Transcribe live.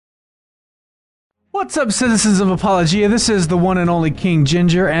What's up, citizens of Apologia? This is the one and only King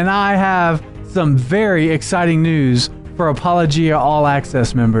Ginger, and I have some very exciting news for Apologia All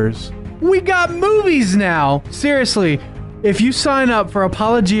Access members. We got movies now! Seriously, if you sign up for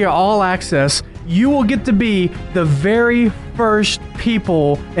Apologia All Access, you will get to be the very first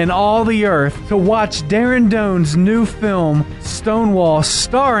people in all the earth to watch Darren Doan's new film, Stonewall,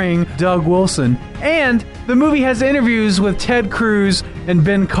 starring Doug Wilson. And the movie has interviews with Ted Cruz and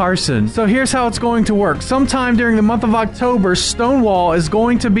Ben Carson. So here's how it's going to work. Sometime during the month of October, Stonewall is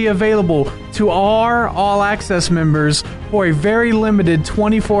going to be available to our All Access members for a very limited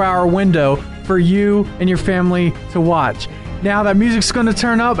 24-hour window for you and your family to watch. Now that music's going to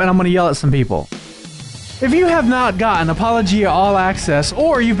turn up, and I'm going to yell at some people. If you have not gotten Apologia All Access,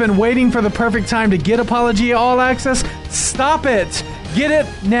 or you've been waiting for the perfect time to get Apologia All Access, stop it! Get it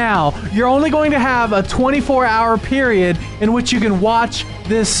now! You're only going to have a 24-hour period in which you can watch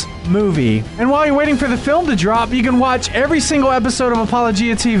this movie. And while you're waiting for the film to drop, you can watch every single episode of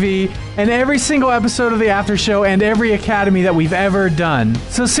Apologia TV, and every single episode of the After Show, and every Academy that we've ever done.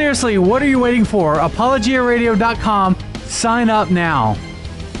 So seriously, what are you waiting for? ApologiaRadio.com. Sign up now.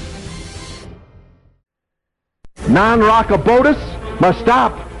 Non-rock-a-botus must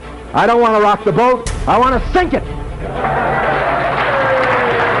stop. I don't want to rock the boat. I want to sink it.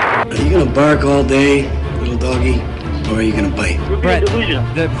 Are you going to bark all day, little doggy, or are you going to bite? Brett,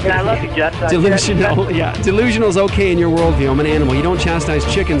 I love you, Jeff. Delusional, yeah. Delusional's okay in your worldview. I'm an animal. You don't chastise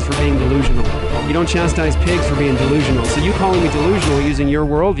chickens for being delusional. You don't chastise pigs for being delusional. So you calling me delusional using your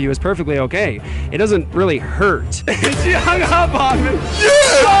worldview is perfectly okay. It doesn't really hurt. She hung up on me.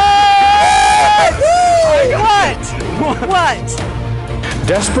 What?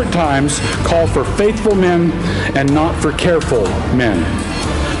 Desperate times call for faithful men and not for careful men.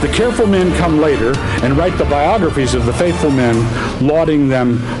 The careful men come later and write the biographies of the faithful men, lauding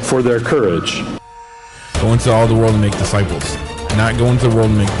them for their courage. Go into all the world and make disciples. Not go into the world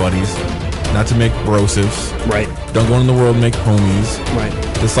and make buddies. Not to make brosives. Right. Don't go into the world and make homies. Right.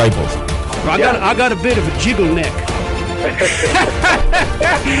 Disciples. I got a bit of a jiggle neck.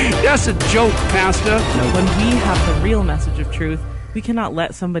 That's a joke, Pastor. When we have the real message of truth, we cannot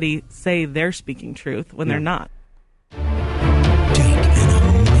let somebody say they're speaking truth when they're not. Take an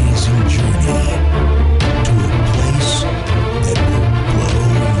amazing journey to a place that will blow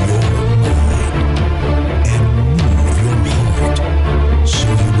your mind and move your heart so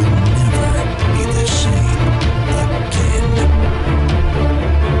you will never be the same again.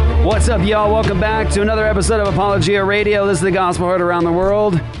 What's up, y'all? Welcome back to another episode of Apologia Radio. This is the gospel heard around the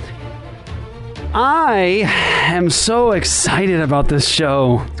world. I am so excited about this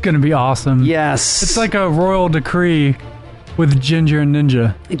show. It's going to be awesome. Yes. It's like a royal decree with Ginger and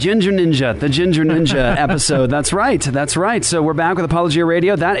Ninja. Ginger Ninja, the Ginger Ninja episode. That's right. That's right. So we're back with Apologia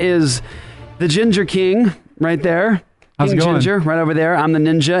Radio. That is the Ginger King right there. How's it King going? Ginger, right over there. I'm the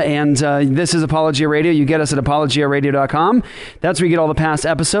Ninja, and this is Apologia Radio. You get us at apologiaradio.com. That's where you get all the past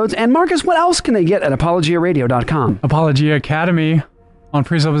episodes. And Marcus, what else can they get at apologiaradio.com? Apologia Academy on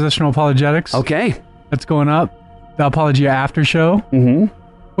presuppositional apologetics. Okay. That's going up. The Apologia After Show. Mm-hmm.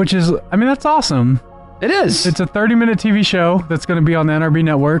 Which is, I mean, that's awesome. It is. It's a 30-minute TV show that's going to be on the NRB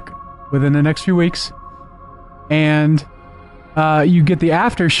network within the next few weeks. And you get the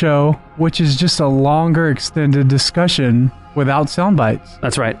After Show, which is just a longer, extended discussion without sound bites.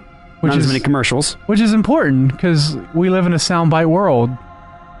 That's right. Which Not is as many commercials. Which is important because we live in a soundbite world.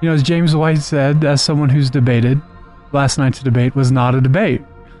 You know, as James White said, as someone who's debated, last night's debate was not a debate.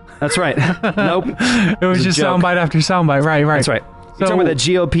 That's right. Nope. It was just soundbite after soundbite. Right. That's right. You're talking about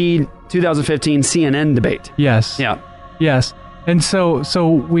the GOP 2015 CNN debate. Yes. Yeah. Yes. And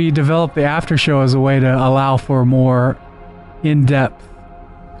so we developed the After Show as a way to allow for more in-depth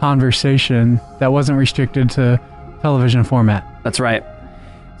conversation that wasn't restricted to television format. That's right.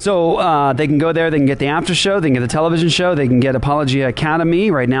 So they can go there, they can get the After Show, they can get the television show, they can get Apologia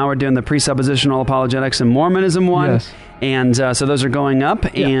Academy. Right now we're doing the presuppositional apologetics and Mormonism one. Yes. And so those are going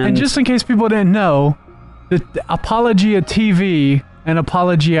up. Yeah, and just in case people didn't know, the Apologia TV and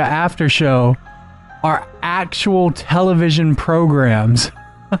Apologia After Show are actual television programs.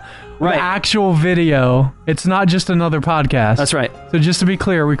 Right. Actual video. It's not just another podcast. That's right. So just to be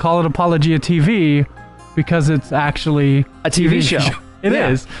clear, we call it Apologia TV because it's actually a TV show. It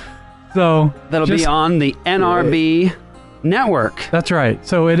is. So that'll be on the NRB network. That's right.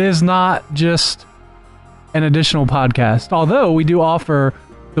 So it is not just an additional podcast, although we do offer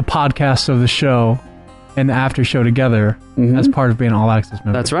the podcast of the show and the After Show together as part of being an All Access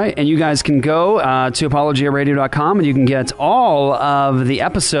member. That's right. And you guys can go to apologiaradio.com and you can get all of the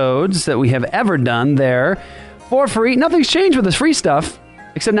episodes that we have ever done there for free. Nothing's changed with this free stuff,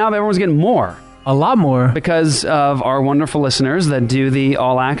 except now everyone's getting more. A lot more. Because of our wonderful listeners that do the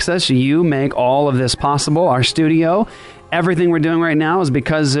All Access. You make all of this possible. Our studio, everything we're doing right now is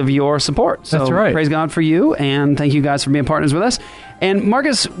because of your support. So That's right. Praise God for you, and thank you guys for being partners with us. And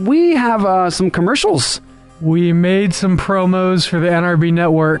Marcus, we have some commercials. We made some promos for the NRB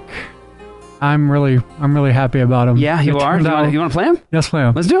network. I'm really happy about them. Yeah, you are? You want to play them? Yes, play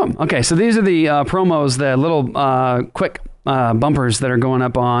them. Let's do them. Okay, so these are the promos, the little quick bumpers that are going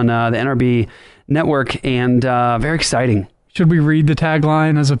up on the NRB network, and very exciting. Should we read the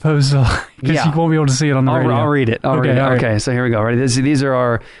tagline as opposed to... Because you won't be able to see it on the radio. I'll read it. Okay, so here we go. Ready? These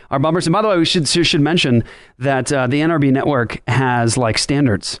are our bumpers. And by the way, we should mention that the NRB network has like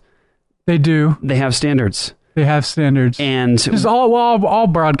standards. They do. They have standards. They have standards. And just all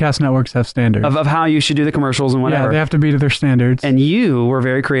broadcast networks have standards. Of how you should do the commercials and whatever. Yeah, they have to be to their standards. And you were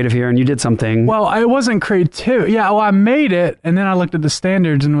very creative here, and you did something. Well, I wasn't creative. Yeah, well, I made it, and then I looked at the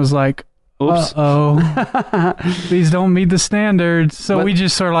standards and was like, oops. Uh-oh. These don't meet the standards. So we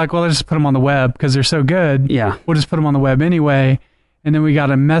just sort of like, well, let's just put them on the web because they're so good. Yeah. We'll just put them on the web anyway. And then we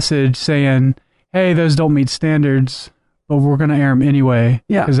got a message saying, hey, those don't meet standards, but we're going to air them anyway.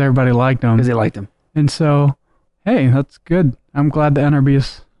 Yeah. Because everybody liked them. Because they liked them. And so... Hey, that's good. I'm glad the NRB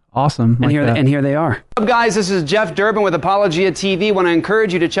is awesome. And here they are. What's up, guys? This is Jeff Durbin with Apologia TV. I want to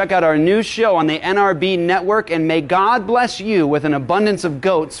encourage you to check out our new show on the NRB network, and may God bless you with an abundance of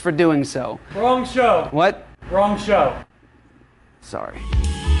goats for doing so. Wrong show. What? Wrong show. Sorry.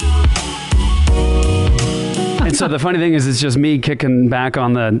 And so the funny thing is, it's just me kicking back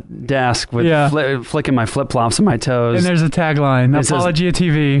on the desk with flicking my flip-flops on my toes. And there's a tagline, Apologia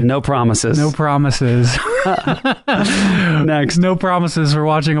TV. No promises. No promises. Next. No promises for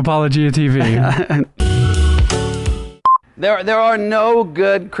watching Apologia TV. There are no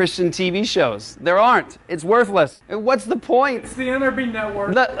good Christian TV shows. There aren't. It's worthless. What's the point? It's the NRB network.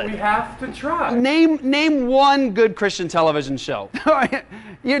 We have to try. Name one good Christian television show.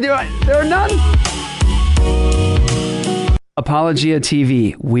 There are none. Apologia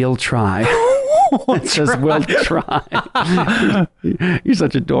TV, we'll try. It says we'll try. You're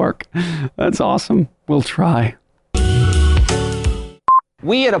such a dork. That's awesome. We'll try.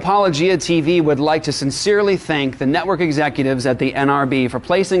 We at Apologia TV would like to sincerely thank the network executives at the NRB for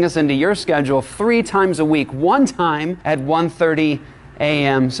placing us into your schedule 3 times a week, one time at 1:30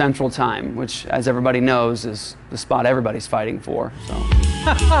 a.m. Central Time, which, as everybody knows, is the spot everybody's fighting for. So.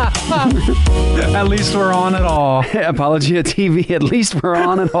 At least we're on it all. Apologia TV, at least we're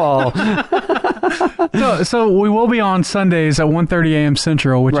on it all. So we will be on Sundays at 1:30 a.m.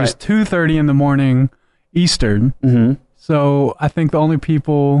 Central, which is 2:30 in the morning Eastern. Mm-hmm. So I think the only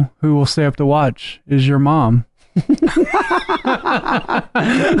people who will stay up to watch is your mom.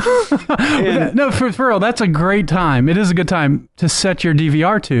 No, for real, that's a great time. It is a good time to set your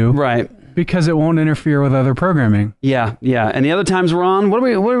DVR to. Right. Because it won't interfere with other programming. Yeah. And the other times we're on, what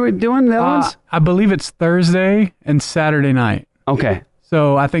are we doing the other ones? I believe it's Thursday and Saturday night. Okay.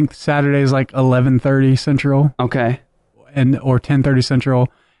 So I think Saturday is like 11:30 Central. Okay. Or 10:30 Central.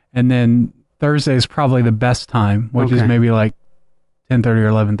 And then Thursday is probably the best time, which is maybe like 10:30 or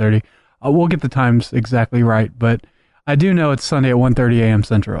 11:30. We'll get the times exactly right, but I do know it's Sunday at 1:30 a.m.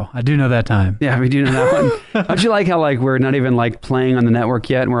 Central. I do know that time. Yeah, we do know that one. Don't you like how we're not even playing on the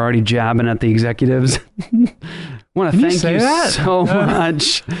network yet, and we're already jabbing at the executives? I want to thank you so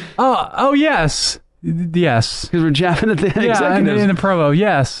much. Oh yes. Yes. Because we're jabbing at the executives. In the promo,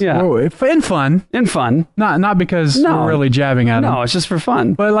 yes. Yeah. In fun. In fun. Not because we're really jabbing at them. No, it's just for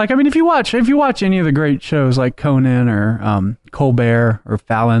fun. But if you watch any of the great shows like Conan or Colbert or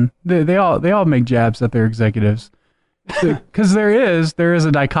Fallon, they all make jabs at their executives. Because there is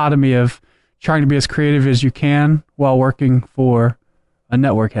a dichotomy of trying to be as creative as you can while working for a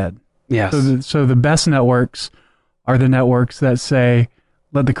network head. Yes. So the best networks are the networks that say,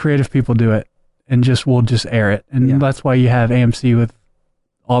 let the creative people do it. And we'll just air it. And that's why you have AMC with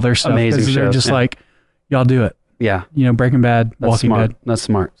all their stuff. Amazing shows. They're just y'all do it. Yeah. Breaking Bad, Walking Dead. That's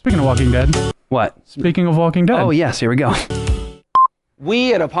smart. Speaking of Walking Dead. What? Speaking of Walking Dead. Oh, yes. Here we go.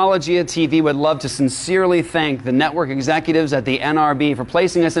 We at Apologia TV would love to sincerely thank the network executives at the NRB for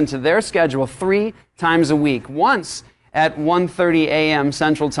placing us into their schedule 3 times a week. Once at 1:30 a.m.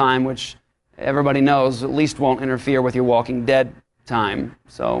 Central Time, which everybody knows at least won't interfere with your Walking Dead time.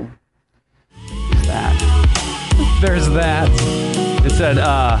 So... There's that. It said,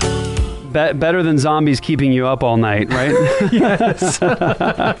 better than zombies keeping you up all night, right? Yes.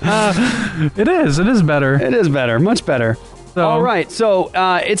 It is. It is better. It is better. Much better. So, All right, so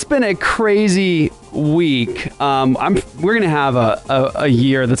it's been a crazy week. We're gonna have a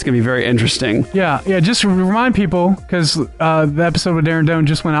year that's gonna be very interesting. Yeah. Just to remind people, because the episode with Darren Doan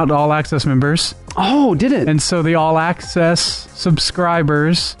just went out to All Access members. Oh, did it? And so the All Access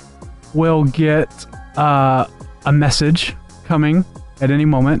subscribers will get a message coming at any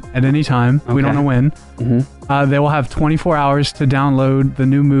moment, at any time. We don't know when. Mm-hmm. They will have 24 hours to download the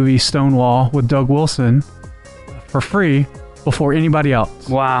new movie Stonewall with Doug Wilson for free before anybody else.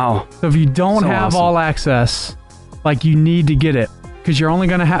 Wow. So if you don't So have awesome. All Access, like, you need to get it, because you're only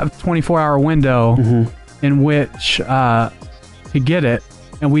going to have a 24-hour window in which to get it.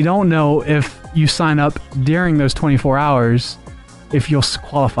 And we don't know if you sign up during those 24 hours if you'll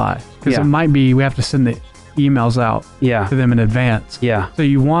qualify, because it might be we have to send the emails out to them in advance. So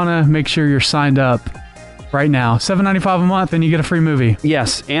you want to make sure you're signed up right now. $7.95 a month, and you get a free movie.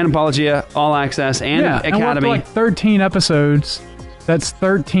 Yes, and Apologia, All Access, and And we're up to Academy. like 13 episodes. That's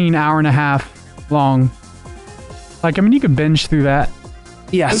 13 hour and a half long. Like, I mean, you could binge through that.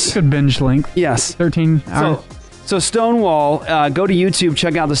 Yes. It's a good binge length. Yes. 13 hours. So Stonewall, go to YouTube,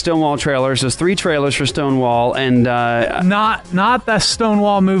 check out the Stonewall trailers. There's 3 trailers for Stonewall, and Not that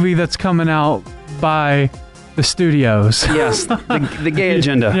Stonewall movie that's coming out by the studios. yes, the gay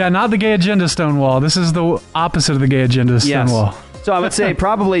agenda. Yeah, not the gay agenda Stonewall. This is the opposite of the gay agenda Stonewall. So I would say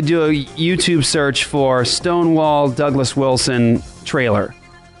probably do a YouTube search for Stonewall Douglas Wilson trailer.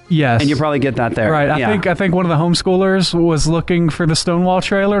 Yes. And you'll probably get that there. Right. I think one of the homeschoolers was looking for the Stonewall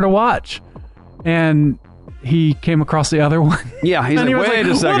trailer to watch, and he came across the other one. Yeah, he's and like, he was wait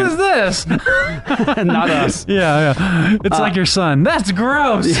a second. What is this? Not us. Yeah. It's like your son. That's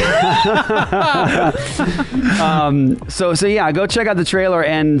gross. So yeah, go check out the trailer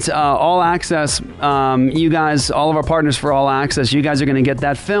and All Access. You guys, all of our partners for All Access, you guys are going to get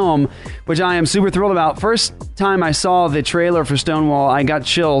that film, which I am super thrilled about. First time I saw the trailer for Stonewall, I got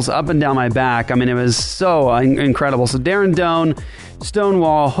chills up and down my back. I mean, it was so incredible. So Darren Doan,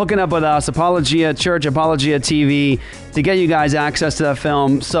 Stonewall, hooking up with us, Apologia Church, Apologia TV, to get you guys access to that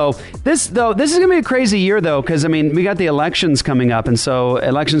film. So this is going to be a crazy year, though, because, I mean, we got the elections coming up, and so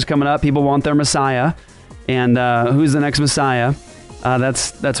elections coming up, people want their Messiah, and who's the next Messiah?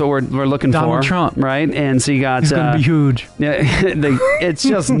 That's what we're looking for. Donald Trump. Right? And so you got... He's going to be huge. Yeah, it's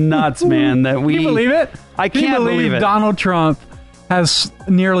just nuts, man. That we... Can you believe it? I can't believe it. Donald Trump has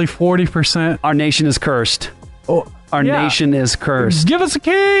nearly 40%. Our nation is cursed. Our yeah. nation is cursed. Give us a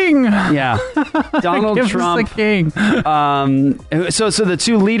king. Yeah. Donald Give Trump. us a king. So the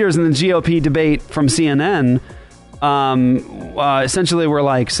 2 leaders in the GOP debate from CNN essentially were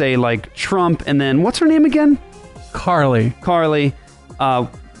like Trump, and then what's her name again? Carly. Carson.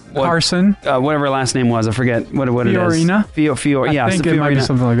 Whatever her last name was. I forget what it Fiorina? is. Fiorina. Yeah, I think it might be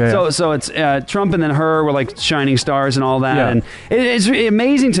something like that. So it's Trump and then her were like shining stars and all that. Yeah. And it's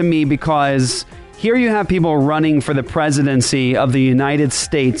amazing to me because here you have people running for the presidency of the United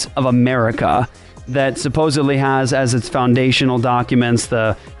States of America that supposedly has as its foundational documents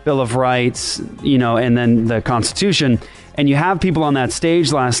the Bill of Rights, and then the Constitution. And you have people on that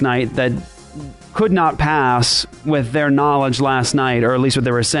stage last night that could not pass with their knowledge last night, or at least what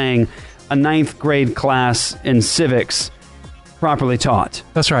they were saying, a 9th grade class in civics properly taught.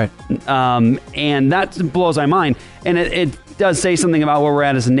 That's right. And that blows my mind. And it does say something about where we're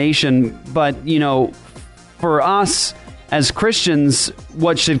at as a nation. But, for us as Christians,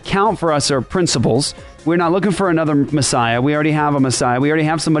 what should count for us are principles. We're not looking for another Messiah. We already have a Messiah. We already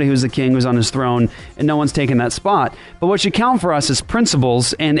have somebody who's the king, who's on his throne, and no one's taken that spot. But what should count for us is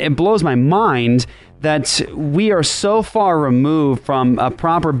principles, and it blows my mind that we are so far removed from a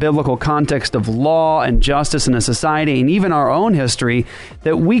proper biblical context of law and justice in a society, and even our own history,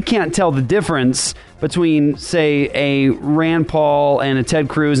 that we can't tell the difference between, say, a Rand Paul and a Ted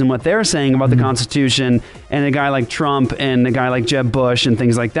Cruz and what they're saying about the Constitution, and a guy like Trump and a guy like Jeb Bush and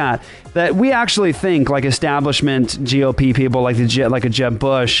things like that. That we actually think like establishment GOP people like a Jeb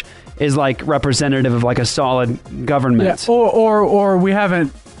Bush is like representative of like a solid government. Yeah. Or we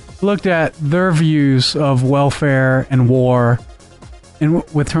haven't looked at their views of welfare and war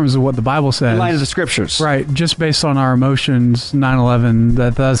with terms of what the Bible says. In light of the scriptures. Right, just based on our emotions,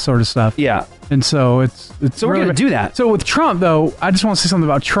 9/11, that sort of stuff. Yeah. And so it's So we're really going to do that. So with Trump, though, I just want to say something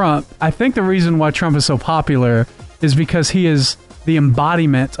about Trump. I think the reason why Trump is so popular is because he is the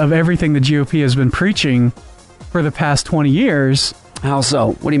embodiment of everything the GOP has been preaching for the past 20 years. How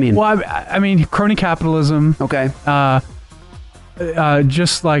so? What do you mean? Well, I mean, crony capitalism. Okay.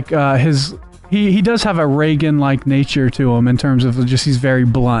 Just like his... He does have a Reagan-like nature to him in terms of just he's very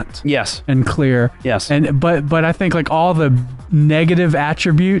blunt. Yes. And clear. Yes. But I think like all the negative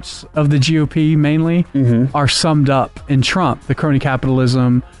attributes of the GOP mainly are summed up in Trump, the crony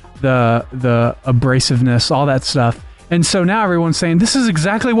capitalism, the abrasiveness, all that stuff. And so now everyone's saying, this is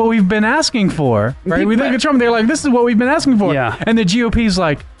exactly what we've been asking for, right? We think of Trump, they're like, this is what we've been asking for. Yeah. And the GOP's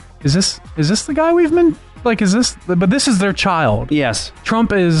like, is this the guy we've been, like, is this, but this is their child. Yes.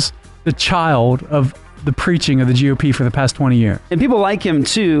 Trump is the child of the preaching of the GOP for the past 20 years. And people like him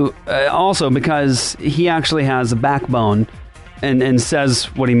too, also because he actually has a backbone and says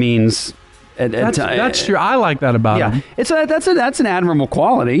what he means. That's true. I like that about him. That's an admirable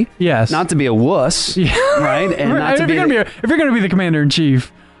quality. Yes. Not to be a wuss. Yeah. Right? And not to if you're going to be the commander in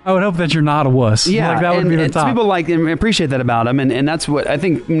chief, I would hope that you're not a wuss. Yeah. Like, that would be the top. People like and appreciate that about him. And that's what I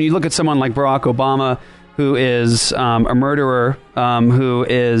think when you look at someone like Barack Obama, who is a murderer, who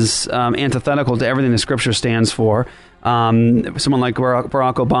is antithetical to everything the scripture stands for. Someone like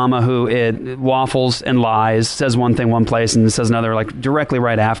Barack Obama, who waffles and lies, says one thing one place and says another, like directly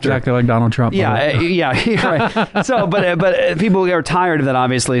right after. Exactly like Donald Trump. Yeah, right. So, but people are tired of that,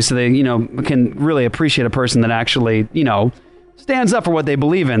 obviously, so they can really appreciate a person that actually stands up for what they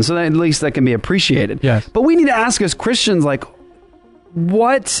believe in. So that at least that can be appreciated. Yes. But we need to ask as Christians, like,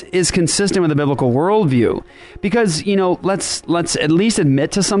 what is consistent with the biblical worldview? Because let's at least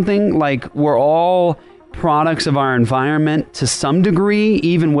admit to something, like we're all products of our environment to some degree,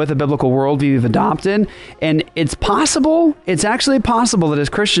 even with a biblical worldview we've adopted. And it's actually possible that as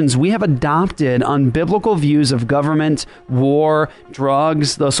Christians, we have adopted unbiblical views of government, war,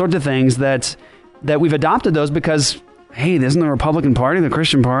 drugs, those sorts of things that we've adopted those because, hey, isn't the Republican Party the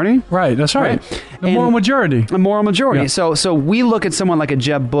Christian party? Right, that's right. The moral majority. A moral majority. Yeah. So we look at someone like a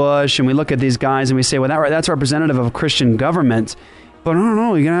Jeb Bush and we look at these guys and we say, well, that's representative of a Christian government. But I don't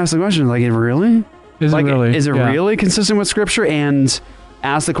know, you can ask the question, like, really? Is it really consistent with Scripture? And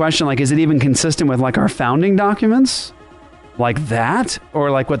ask the question, like, is it even consistent with, like, our founding documents? Like that? Or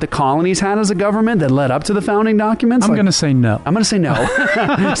like what the colonies had as a government that led up to the founding documents? I'm going to say no. I'm going to say no.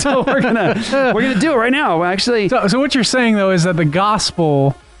 So we're gonna do it right now, actually. So what you're saying, though, is that the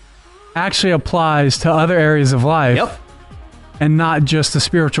gospel actually applies to other areas of life. Yep. And not just the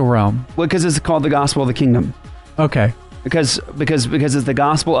spiritual realm. Well, because it's called the gospel of the kingdom. Okay. Because it's the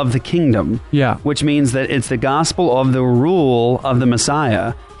gospel of the kingdom. Yeah. Which means that it's the gospel of the rule of the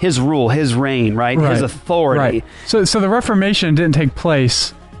Messiah. His rule, his reign, right? His authority. Right. So the Reformation didn't take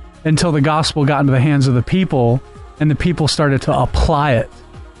place until the gospel got into the hands of the people and the people started to apply it.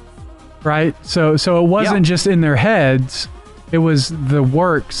 Right? So it wasn't just in their heads. It was the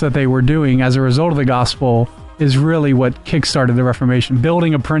works that they were doing as a result of the gospel is really what kickstarted the Reformation,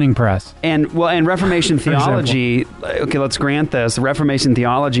 building a printing press. And Reformation theology, okay, let's grant this, the Reformation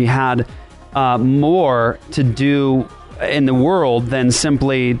theology had more to do in the world than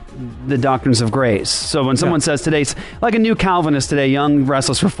simply the doctrines of grace. So when someone says today, like a new Calvinist today, young,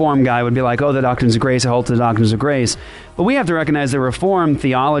 restless Reform guy would be like, oh, the doctrines of grace, I hold to the doctrines of grace. But we have to recognize that Reformed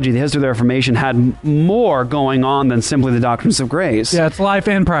theology, the history of the Reformation, had more going on than simply the doctrines of grace. Yeah, it's life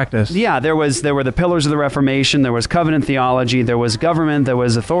and practice. Yeah, there were the pillars of the Reformation, there was covenant theology, there was government, there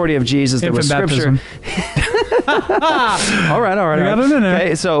was authority of Jesus, there was Scripture. All right.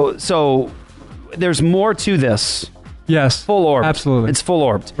 Okay, so there's more to this. Yes. Full orbed. Absolutely. It's full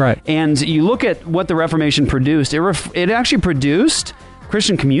orbed. Right. And you look at what the Reformation produced, it actually produced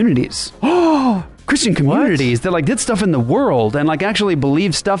Christian communities. Oh, Christian communities that like did stuff in the world and like actually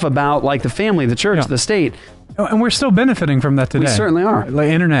believed stuff about like the family, the church, the state. And we're still benefiting from that today. We certainly are. Like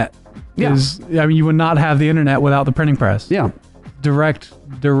internet. You would not have the internet without the printing press. Yeah.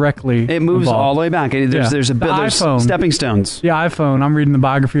 Directly. It moves involved. all the way back. There's iPhone. Stepping stones. The iPhone. I'm reading the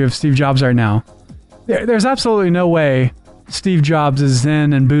biography of Steve Jobs right now. There's absolutely no way Steve Jobs'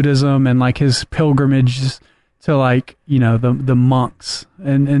 Zen and Buddhism and like his pilgrimages to like, the monks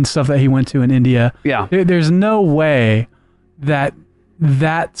and stuff that he went to in India. Yeah. There's no way that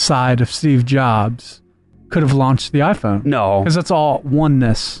side of Steve Jobs could have launched the iPhone. No. Because that's all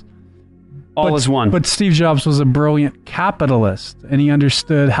oneness. All is one. But Steve Jobs was a brilliant capitalist and he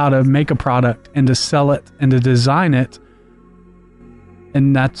understood how to make a product and to sell it and to design it.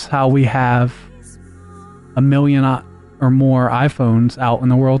 And that's how we have 1 million or more iPhones out in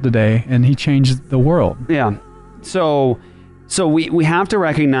the world today, and he changed the world. Yeah. So we have to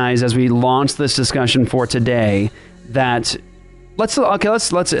recognize as we launch this discussion for today that let's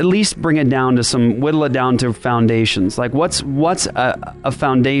at least bring it down to whittle it down to foundations. Like what's a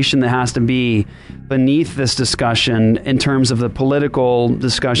foundation that has to be beneath this discussion in terms of the political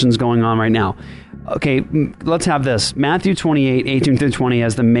discussions going on right now. Okay, let's have this. Matthew 28, 18 through 20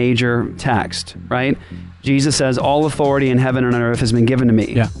 as the major text, right? Jesus says, all authority in heaven and on earth has been given to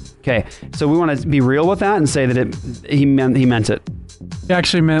me. Yeah. Okay, so we want to be real with that and say that he meant it. He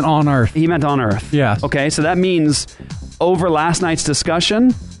actually meant on earth. He meant on earth. Yes. Okay, so that means over last night's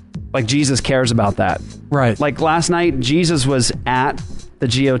discussion, like Jesus cares about that. Right. Like last night, Jesus was at the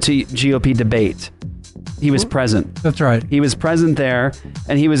GOP debate. He was present. That's right. He was present there,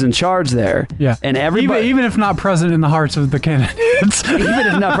 and he was in charge there. Yeah. And everybody, even if not present in the hearts of the candidates, even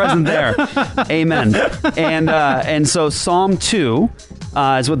if not present there, amen. And so Psalm 2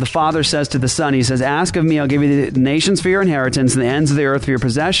 is what the Father says to the Son. He says, "Ask of me, I'll give you the nations for your inheritance, and the ends of the earth for your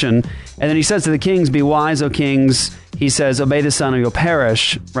possession." And then he says to the kings, "Be wise, O kings." He says, "Obey the Son, or you'll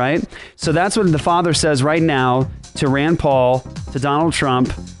perish." Right. So that's what the Father says right now to Rand Paul, to Donald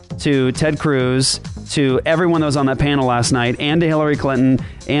Trump, to Ted Cruz, to everyone that was on that panel last night, and to Hillary Clinton,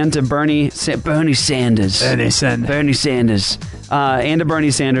 and to Bernie Sanders. And to Bernie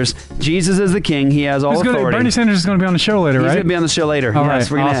Sanders. Jesus is the king. He has all authority. Bernie Sanders is going to be on the show later, right? He's going to be on the show later. All yes,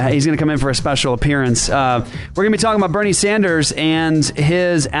 right. Awesome. He's going to come in for a special appearance. We're going to be talking about Bernie Sanders and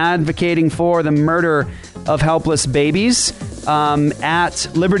his advocating for the murder of helpless babies at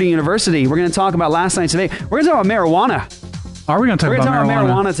Liberty University. We're going to talk about last night's debate. We're going to talk about marijuana. Are we going to talk about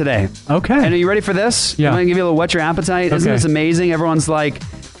marijuana today? Okay. And are you ready for this? Yeah. I'm going to give you a little whet your appetite. Okay. Isn't this amazing? Everyone's like,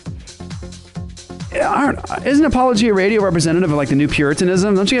 isn't Apologia Radio representative of like the new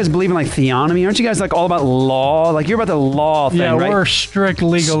Puritanism? Don't you guys believe in like theonomy? Aren't you guys like all about law? Like you're about the law thing, right? Yeah, we're strict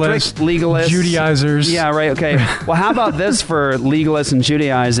legalists. Strict legalists. Judaizers. Yeah, right. Okay. Well, how about this for legalists and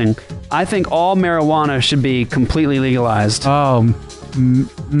Judaizing? I think all marijuana should be completely legalized. Oh,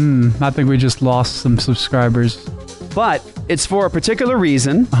 I think we just lost some subscribers. But it's for a particular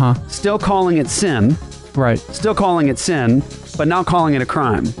reason. Still calling it sin. Right. Still calling it sin, but not calling it a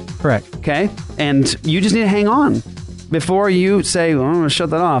crime. Correct. Okay? And you just need to hang on. Before you say, well, I'm going to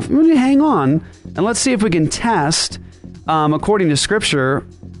shut that off, you need to hang on, and let's see if we can test, according to Scripture,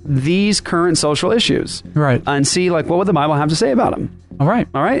 these current social issues. Right. And see, like, what would the Bible have to say about them? All right.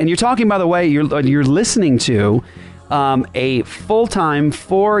 All right? And you're talking, by the way, you're listening to a full-time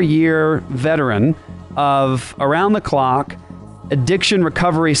 4-year veteran of around-the-clock addiction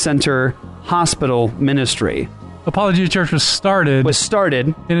recovery center hospital ministry. Apologia Church was started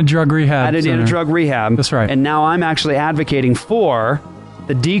in a drug rehab in a drug rehab. That's right. And now I'm actually advocating for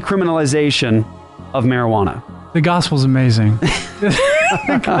the decriminalization of marijuana. The gospel's amazing.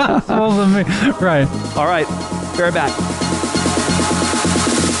 The gospel's amazing. Right. All right. Be right back.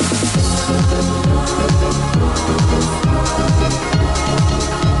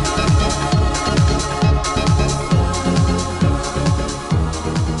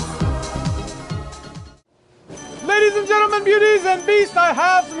 Ladies and gentlemen, beauties and beasts, I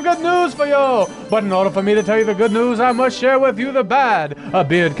have some good news for you. But in order for me to tell you the good news, I must share with you the bad. A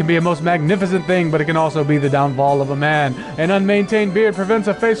beard can be a most magnificent thing, but it can also be the downfall of a man. An unmaintained beard prevents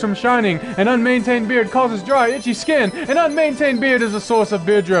a face from shining. An unmaintained beard causes dry, itchy skin. An unmaintained beard is a source of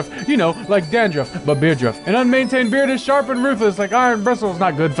beard drift. You know, like dandruff, but beard drift. An unmaintained beard is sharp and ruthless, like iron bristles,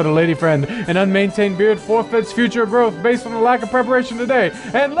 not good for the lady friend. An unmaintained beard forfeits future growth based on a lack of preparation today.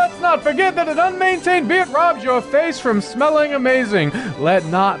 And let's not forget that an unmaintained beard robs your face from smelling amazing. Let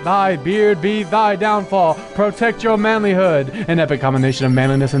not thy beard be thy downfall. Protect your manlyhood. An epic combination of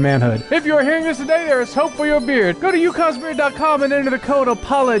manliness and manhood. If you are hearing this today, there is hope for your beard. Go to ucosbeard.com and enter the code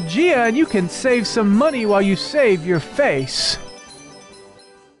Apologia, and you can save some money while you save your face.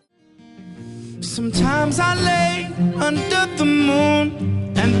 Sometimes I lay under the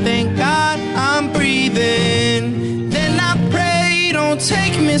moon and thank God I'm breathing. Then I pray, don't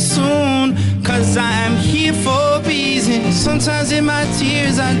take me soon, 'cause I am here for a reason. Sometimes in my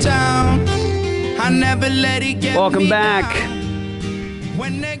tears I drown. I never let it get Welcome me back. down.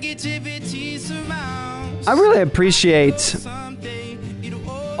 When negativity surrounds, I really appreciate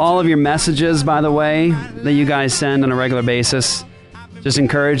all of your messages, by the way, that you guys send on a regular basis. Just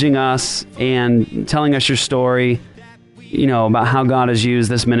encouraging us and telling us your story, you know, about how God has used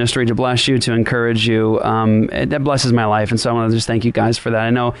this ministry to bless you, to encourage you. That blesses my life, and so I want to just thank you guys for that. I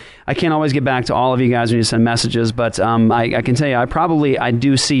know I can't always get back to all of you guys when you send messages, but I can tell you, I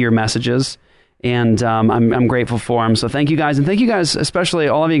do see your messages, and I'm grateful for them. So thank you guys, and thank you guys, especially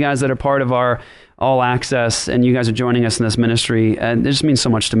all of you guys that are part of our All Access, and you guys are joining us in this ministry. It just means so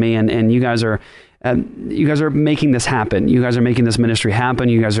much to me, and you guys are making this happen. You guys are making this ministry happen.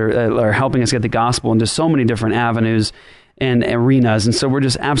 You guys are helping us get the gospel into so many different avenues and arenas, and so we're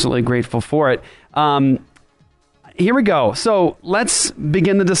just absolutely grateful for it. Here we go. So let's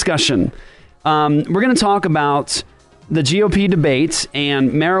begin the discussion. We're going to talk about the GOP debate and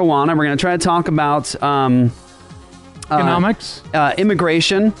marijuana. We're going to try to talk about economics,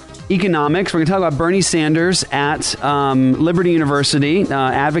 immigration. economics. We're going to talk about Bernie Sanders at Liberty University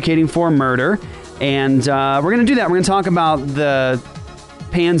advocating for murder. And we're going to do that. We're going to talk about the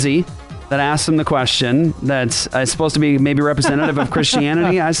pansy that asked him the question that's supposed to be maybe representative of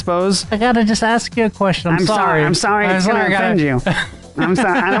Christianity, I suppose. I got to just ask you a question. I'm sorry. I'm sorry it's going to offend you. I'm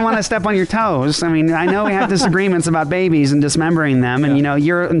sorry. I don't want to step on your toes. I mean, I know we have disagreements about babies and dismembering them, and,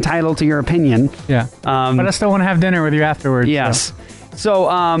 you're entitled to your opinion. Yeah. But I still want to have dinner with you afterwards. Yes. So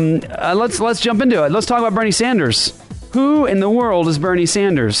let's jump into it. Let's talk about Bernie Sanders. Who in the world is Bernie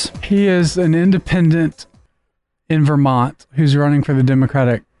Sanders? He is an independent in Vermont who's running for the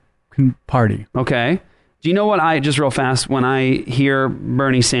Democratic Party. Okay. Do you know what just real fast, when I hear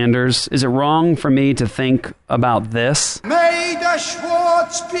Bernie Sanders, is it wrong for me to think about this? May the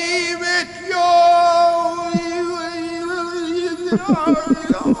Schwartz Spirit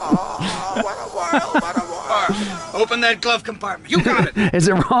Open that glove compartment. You got it. Is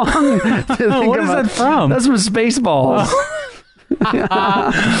it wrong to think what is that from? That's from Spaceballs.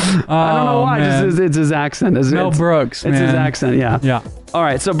 I don't know why. It's his accent. Mel Brooks, It's his accent, yeah. Yeah. All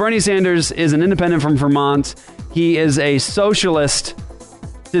right, so Bernie Sanders is an independent from Vermont. He is a socialist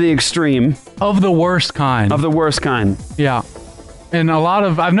to the extreme. Of the worst kind. Of the worst kind. Yeah. And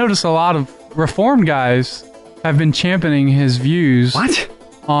I've noticed a lot of reform guys have been championing his views. What?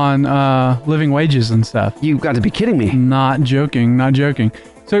 On living wages and stuff. You've got to be kidding me. Not joking.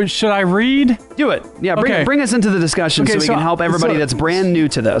 So should I read? Do it. Yeah, bring us into the discussion so we can help everybody that's brand new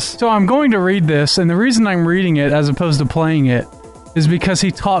to this. So I'm going to read this, and the reason I'm reading it as opposed to playing it is because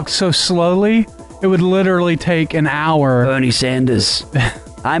he talks so slowly, it would literally take an hour. Bernie Sanders.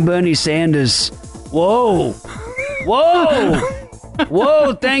 I'm Bernie Sanders. Whoa.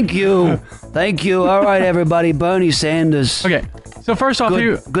 Whoa, thank you. All right, everybody, Bernie Sanders. Okay. So first off,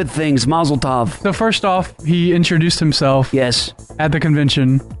 good things, Mazel Tov. So first off, he introduced himself. Yes. At the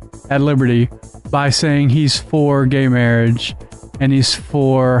convention at Liberty by saying he's for gay marriage and he's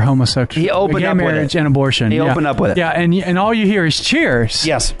for homosexual. He opened up marriage with it. And abortion. He opened up with it. Yeah, and all you hear is cheers.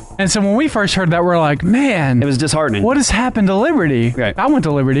 Yes. And so when we first heard that, we're like, man, it was disheartening. What has happened to Liberty? Right. I went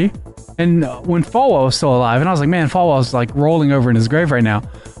to Liberty, and when Falwell was still alive, and I was like, man, Falwell's like rolling over in his grave right now.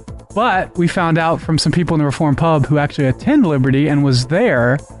 But we found out from some people in the Reform Pub who actually attend Liberty and was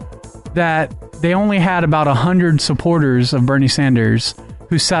there that they only had about 100 supporters of Bernie Sanders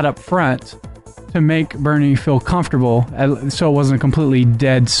who sat up front to make Bernie feel comfortable, so it wasn't a completely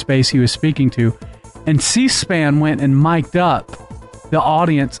dead space he was speaking to. And C-SPAN went and mic'd up the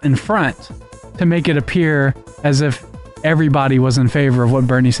audience in front to make it appear as if everybody was in favor of what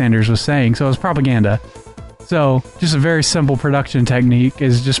Bernie Sanders was saying. So it was propaganda. So just a very simple production technique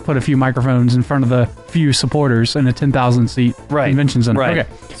is just put a few microphones in front of the few supporters in a 10,000 seat convention center. Right. Okay.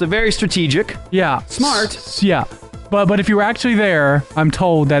 So very strategic. Yeah. Smart. Yeah. But if you were actually there, I'm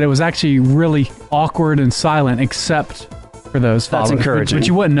told that it was actually really awkward and silent except for those followers. That's encouraging. But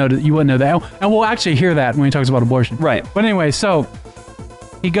you wouldn't know that. And we'll actually hear that when he talks about abortion. Right. But anyway, so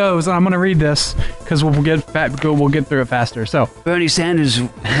he goes, and I'm going to read this because we'll get through it faster. So Bernie Sanders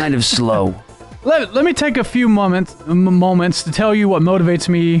kind of slow. Let me take a few moments to tell you what motivates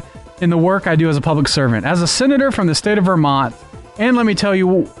me in the work I do as a public servant. As a senator from the state of Vermont, and let me tell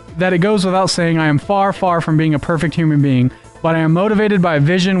you that it goes without saying I am far, far from being a perfect human being, but I am motivated by a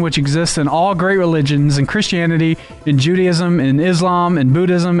vision which exists in all great religions, in Christianity, in Judaism, in Islam, in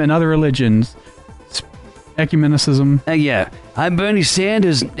Buddhism, and other religions. Ecumenicism. Yeah. I'm Bernie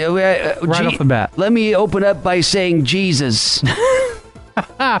Sanders. Right off the bat. Let me open up by saying Jesus.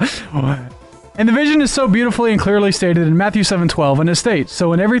 And the vision is so beautifully and clearly stated in Matthew 7:12, and it states,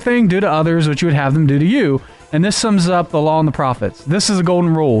 "So in everything do to others what you would have them do to you." And this sums up the law and the prophets. This is the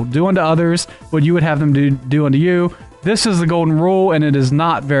golden rule. Do unto others what you would have them do unto you. This is the golden rule, and it is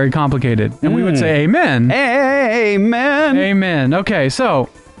not very complicated. And we would say amen. Amen. Amen. Okay, so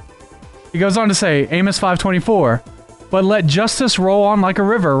he goes on to say, Amos 5:24, "But let justice roll on like a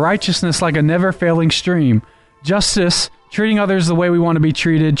river, righteousness like a never-failing stream." Justice, treating others the way we want to be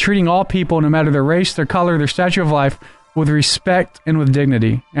treated, treating all people, no matter their race, their color, their stature of life, with respect and with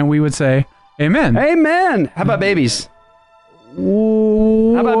dignity. And we would say, amen. Amen. How about babies?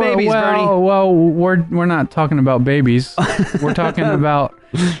 How about babies, Bernie? Well, we're not talking about babies. We're talking about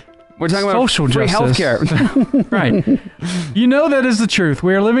social free justice. healthcare. Right. You know that is the truth.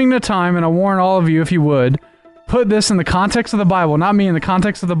 We are living in a time, and I warn all of you, if you would, put this in the context of the Bible, not me, in the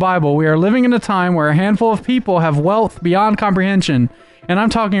context of the Bible. We are living in a time where a handful of people have wealth beyond comprehension. And I'm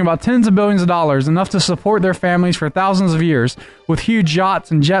talking about tens of billions of dollars, enough to support their families for thousands of years, with huge yachts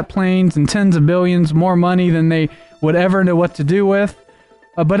and jet planes and tens of billions, more money than they would ever know what to do with.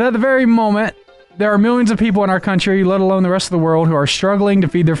 But at the very moment, there are millions of people in our country, let alone the rest of the world, who are struggling to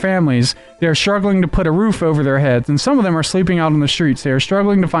feed their families. They are struggling to put a roof over their heads, and some of them are sleeping out on the streets. They are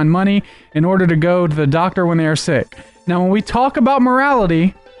struggling to find money in order to go to the doctor when they are sick. Now, when we talk about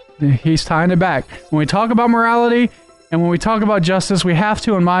morality, he's tying it back. When we talk about morality and when we talk about justice, we have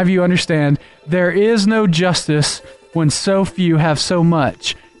to, in my view, understand there is no justice when so few have so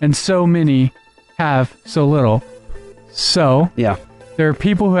much and so many have so little. So, Yeah. there are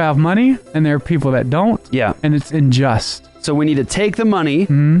people who have money, and there are people that don't. Yeah. And it's unjust. So we need to take the money,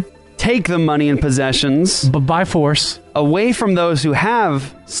 take the money and possessions, But by force. away from those who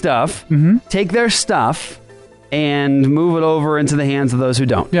have stuff, take their stuff, and move it over into the hands of those who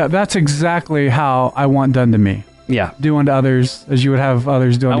don't. Yeah, that's exactly how I want done to me. Yeah. Do unto others as you would have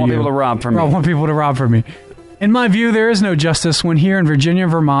others do unto you. I want people to rob from me. I want people to rob from me. In my view, there is no justice when here in Virginia,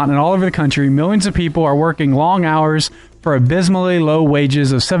 Vermont, and all over the country, millions of people are working long hours for abysmally low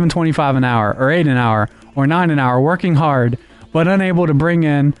wages of $7.25 an hour, or $8 an hour, or $9 an hour, working hard, but unable to bring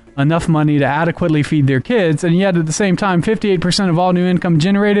in enough money to adequately feed their kids. And yet, at the same time, 58% of all new income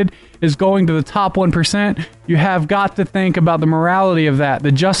generated is going to the top 1%. You have got to think about the morality of that,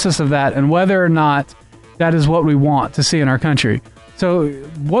 the justice of that, and whether or not that is what we want to see in our country. So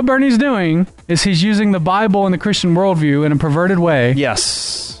what Bernie's doing is he's using the Bible and the Christian worldview in a perverted way.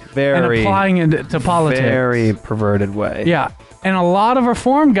 Yes. And Very. applying it to politics. Very perverted way. Yeah. And a lot of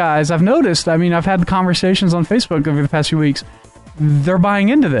reform guys, I've noticed, I mean, I've had conversations on Facebook over the past few weeks, they're buying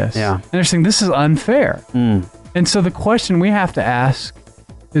into this. Yeah. And they're saying this is unfair. And so the question we have to ask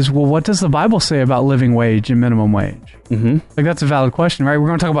is, well, what does the Bible say about living wage and minimum wage? Like, that's a valid question, right? We're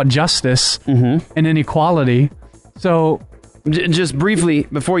going to talk about justice and inequality. So Just briefly,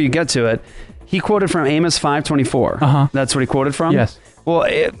 before you get to it, he quoted from Amos 5:24. That's what he quoted from? Yes. Well,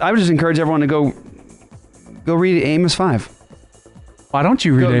 I would just encourage everyone to go read Amos 5. Why don't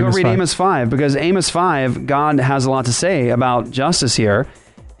you read Go Amos read 5? Amos 5, because Amos 5, God has a lot to say about justice here.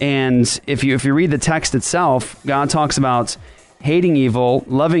 And if you read the text itself, God talks about hating evil,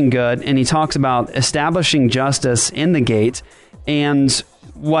 loving good, and he talks about establishing justice in the gate. And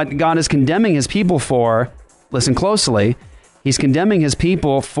what God is condemning his people for, listen closely, he's condemning his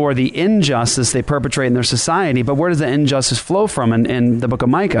people for the injustice they perpetrate in their society. But where does the injustice flow from in the book of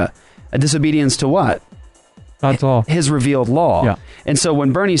Micah? A disobedience to what? That's all. His revealed law. Yeah. And so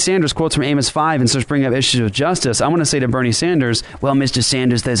when Bernie Sanders quotes from Amos 5 and starts bringing up issues of justice, I want to say to Bernie Sanders, well, Mr.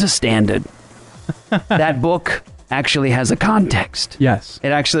 Sanders, there's a standard. That book actually has a context. Yes. It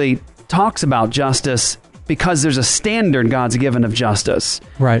actually talks about justice because there's a standard God's given of justice.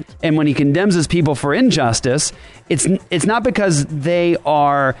 Right. And when he condemns his people for injustice, it's not because they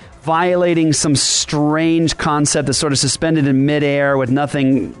are violating some strange concept that's sort of suspended in midair with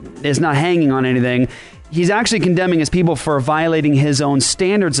nothing, is not hanging on anything. He's actually condemning his people for violating his own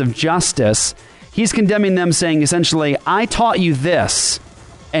standards of justice. He's condemning them, saying essentially, I taught you this,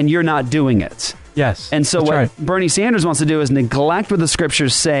 and you're not doing it. Yes. And so that's what right. Bernie Sanders wants to do is neglect what the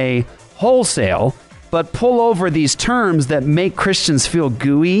scriptures say wholesale, but pull over these terms that make Christians feel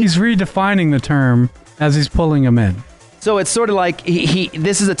gooey. He's redefining the term as he's pulling them in. So it's sort of like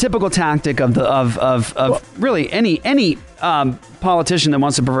this is a typical tactic of really any politician that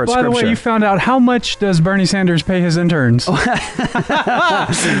wants to pervert By scripture. the way, you found out how much does Bernie Sanders pay his interns?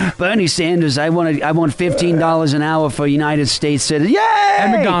 Bernie Sanders, I want $15 an hour for United States citizens. Yay!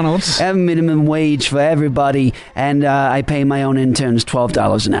 At McDonald's. I have minimum wage for everybody, and I pay my own interns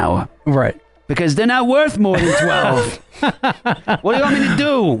 $12 an hour. Right. Because they're not worth more than 12. What do you want me to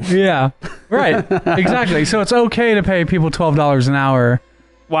do? Yeah. Right. Exactly. So it's okay to pay people $12 an hour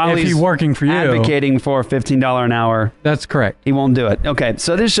While if he's working for you. advocating for $15 an hour. That's correct. He won't do it. Okay,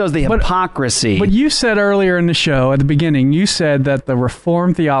 so this shows the hypocrisy. But you said earlier in the show, at the beginning, you said that the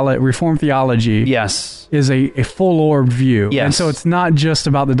Reformed theology yes. is a full-orbed view. Yes. And so it's not just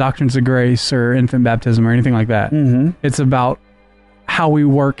about the doctrines of grace or infant baptism or anything like that. Mm-hmm. It's about how we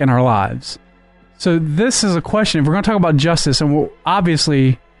work in our lives. So this is a question. If we're going to talk about justice, and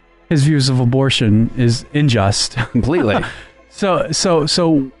obviously his views of abortion is unjust. Completely.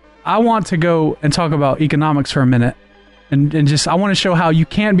 So I want to go and talk about economics for a minute, and just I want to show how you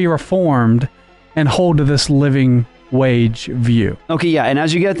can't be reformed and hold to this living wage view. Okay, yeah, and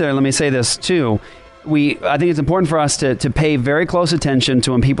as you get there, let me say this too. I think it's important for us to pay very close attention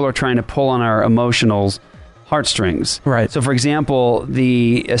to when people are trying to pull on our emotionals heartstrings. Right. So, for example,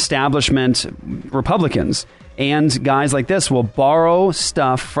 the establishment Republicans and guys like this will borrow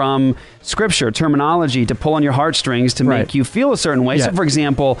stuff from scripture, terminology, to pull on your heartstrings to make you feel a certain way. Yeah. So, for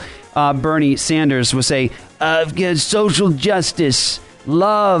example, Bernie Sanders will say, social justice,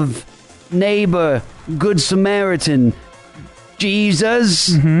 love, neighbor, good Samaritan,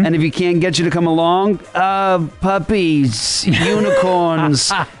 Jesus. And if he can't get you to come along, puppies,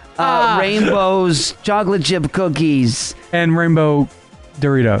 unicorns, rainbows, chocolate chip cookies. And rainbow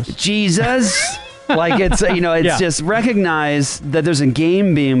Doritos. Jesus. Like it's just recognize that there's a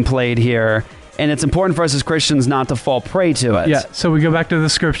game being played here, and it's important for us as Christians not to fall prey to it. Yeah, so we go back to the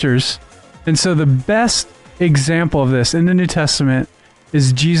scriptures. And so the best example of this in the New Testament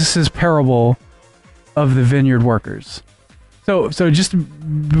is Jesus' parable of the vineyard workers. So just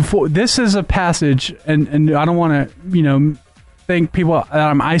before, this is a passage, and I don't want to, think people that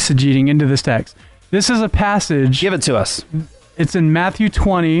I'm eisegeting into this text. This is a passage. Give it to us. It's in Matthew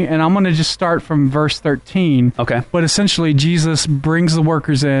 20, and I'm going to just start from verse 13. Okay. But essentially, Jesus brings the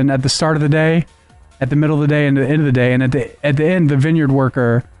workers in at the start of the day, at the middle of the day, and at the end of the day. And at the end, the vineyard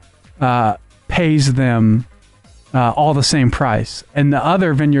worker pays them all the same price. And the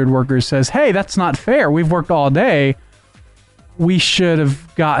other vineyard worker says, hey, that's not fair. We've worked all day. We should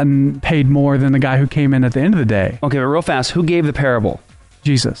have gotten paid more than the guy who came in at the end of the day. Okay, but real fast, who gave the parable?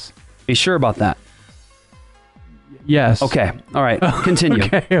 Jesus. Be sure about that. Yes. Okay. All right. Continue.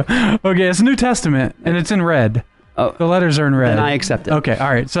 Okay, it's New Testament, and it's in red. Oh, the letters are in red. Then I accept it. Okay, all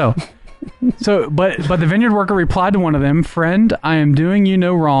right. So but the vineyard worker replied to one of them, friend, I am doing you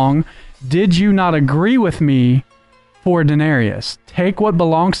no wrong. Did you not agree with me for a denarius? Take what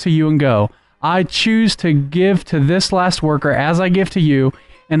belongs to you and go. I choose to give to this last worker as I give to you,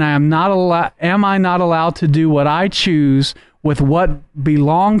 and am I not allowed to do what I choose with what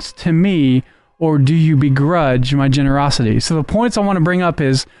belongs to me, or do you begrudge my generosity? So the points I want to bring up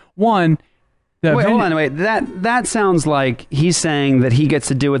is, one, hold on. That sounds like he's saying that he gets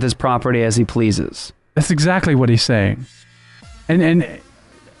to do with his property as he pleases. That's exactly what he's saying. And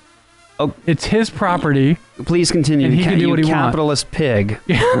it's his property. Please continue. And he can do what he wants. Capitalist pig.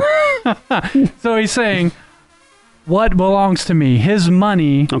 So he's saying, what belongs to me? His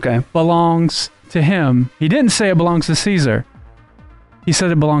money belongs to him. He didn't say it belongs to Caesar. He said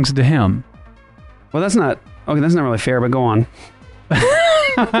it belongs to him. Well, that's not really fair, but go on.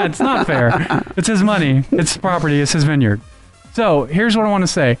 It's not fair. It's his money. It's property. It's his vineyard. So here's what I want to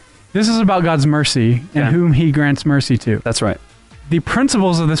say. This is about God's mercy and whom he grants mercy to. That's right. The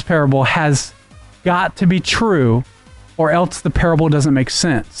principles of this parable has got to be true, or else the parable doesn't make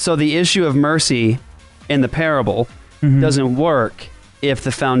sense. So the issue of mercy in the parable doesn't work if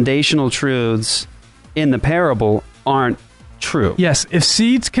the foundational truths in the parable aren't true. Yes, if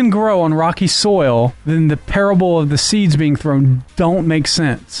seeds can grow on rocky soil, then the parable of the seeds being thrown don't make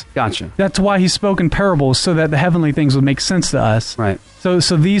sense. Gotcha. That's why he spoke in parables, so that the heavenly things would make sense to us. Right. So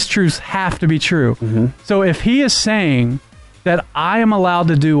these truths have to be true. So if he is saying that I am allowed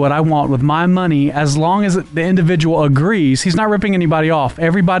to do what I want with my money as long as the individual agrees, he's not ripping anybody off.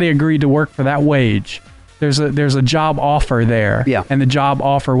 Everybody agreed to work for that wage. There's a job offer there. Yeah. And the job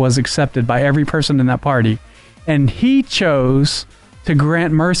offer was accepted by every person in that party. And he chose to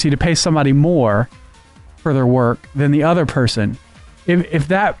grant mercy to pay somebody more for their work than the other person. If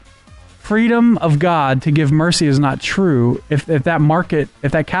that freedom of God to give mercy is not true, if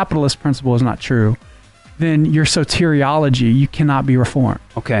that capitalist principle is not true, then your soteriology, you cannot be reformed.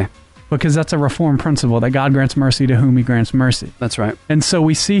 Okay. Because that's a reformed principle, that God grants mercy to whom he grants mercy. That's right. And so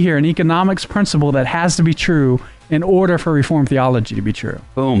we see here an economics principle that has to be true in order for reformed theology to be true.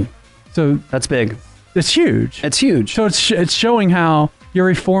 Boom. So that's big. It's huge. It's huge. So it's showing how your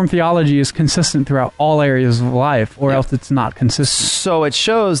reformed theology is consistent throughout all areas of life, or else it's not consistent. So it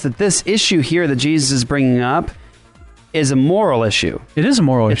shows that this issue here that Jesus is bringing up is a moral issue. It is a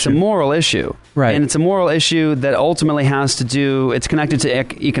moral issue. It's a moral issue. Right. And it's a moral issue that ultimately has to do, it's connected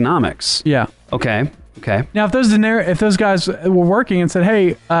to economics. Yeah. Okay. Now, if those guys were working and said,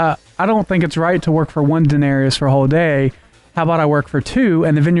 hey, I don't think it's right to work for one denarius for a whole day. How about I work for two?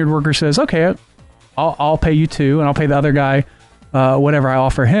 And the vineyard worker says, okay, I'll pay you two, and I'll pay the other guy whatever I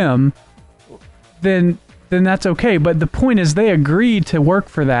offer him, then that's okay. But the point is, they agreed to work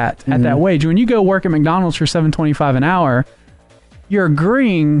for that at that wage. When you go work at McDonald's for $7.25 an hour, you're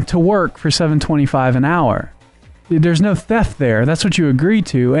agreeing to work for $7.25 an hour. There's no theft there. That's what you agreed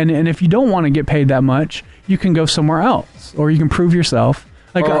to. And if you don't want to get paid that much, you can go somewhere else, or you can prove yourself.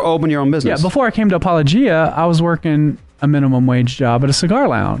 Or open your own business. Yeah, before I came to Apologia, I was working a minimum wage job at a cigar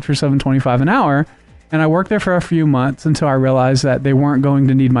lounge for $7.25 an hour. And I worked there for a few months until I realized that they weren't going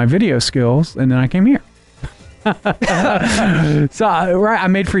to need my video skills, and then I came here. So I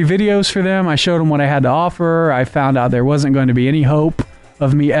made free videos for them. I showed them what I had to offer. I found out there wasn't going to be any hope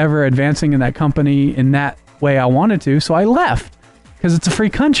of me ever advancing in that company in that way I wanted to, so I left because it's a free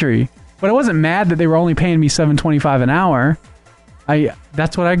country. But I wasn't mad that they were only paying me $7.25 an hour.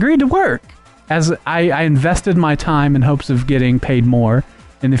 That's what I agreed to work. as I invested my time in hopes of getting paid more.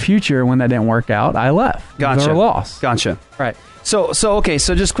 In the future, when that didn't work out, I left. Gotcha. They're a loss. Gotcha. Right. So okay.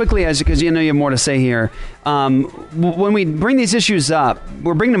 So just quickly, because you know you have more to say here. When we bring these issues up,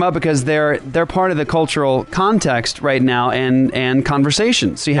 we're bringing them up because they're part of the cultural context right now and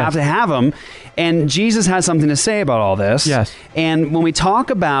conversation. So you have to have them. And Jesus has something to say about all this. Yes. And when we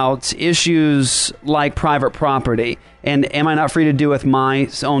talk about issues like private property, and am I not free to do with my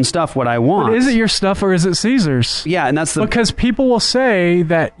own stuff what I want? But is it your stuff or is it Caesar's? Yeah, and that's because people will say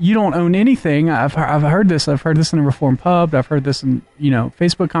that you don't own anything. I've heard this. I've heard this in a Reformed pub. I've heard this in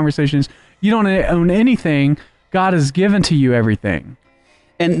Facebook conversations. You don't own anything. God has given to you everything.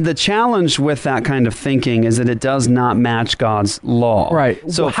 And the challenge with that kind of thinking is that it does not match God's law. Right.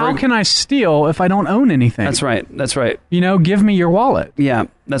 So how can I steal if I don't own anything? That's right. That's right. Give me your wallet. Yeah,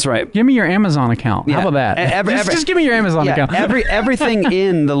 that's right. Give me your Amazon account. Yeah. How about that? Just give me your Amazon account. Everything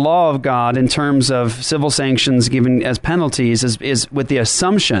in the law of God in terms of civil sanctions given as penalties is with the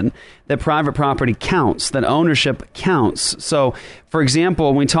assumption that private property counts, that ownership counts. So, for example,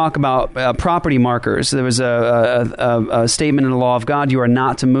 when we talk about property markers, there was a statement in the law of God: you are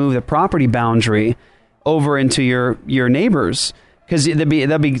not to move the property boundary over into your neighbors, because they'll be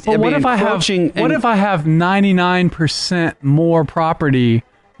what if encroaching. What if I have 99% more property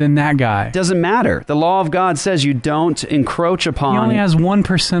than that guy? Doesn't matter. The law of God says you don't encroach upon. He only has 1% of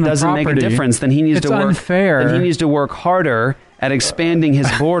property. Doesn't make a difference. Then he needs to work. Unfair. Then he needs to work harder at expanding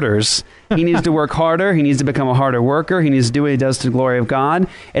his borders. He needs to work harder. He needs to become a harder worker. He needs to do what he does to the glory of God.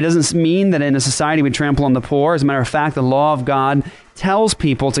 It doesn't mean that in a society we trample on the poor. As a matter of fact, the law of God tells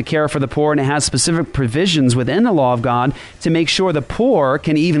people to care for the poor, and it has specific provisions within the law of God to make sure the poor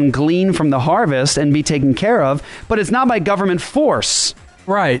can even glean from the harvest and be taken care of. But it's not by government force.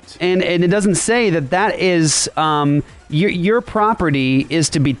 Right. And it doesn't say that is your property is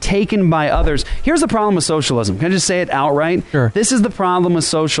to be taken by others. Here's the problem with socialism. Can I just say it outright? Sure. This is the problem with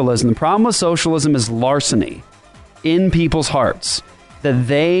socialism. The problem with socialism is larceny in people's hearts, that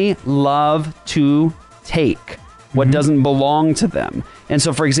they love to take what doesn't belong to them. And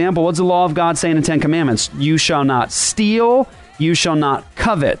so, for example, what's the law of God say in the Ten Commandments? You shall not steal. You shall not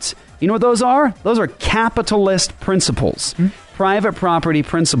covet. You know what those are? Those are capitalist principles. Private property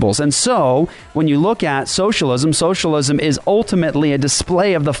principles. And so, when you look at socialism, socialism is ultimately a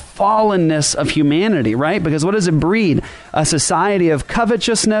display of the fallenness of humanity, right? Because what does it breed? A society of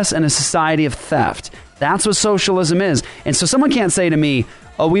covetousness and a society of theft. That's what socialism is. And so someone can't say to me,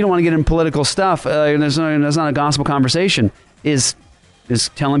 oh, we don't want to get in political stuff. There's not a gospel conversation. Is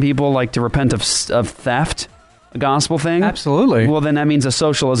telling people like to repent of theft a gospel thing? Absolutely. Well, then that means a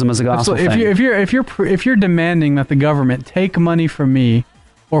socialism is a gospel thing. If you're demanding that the government take money from me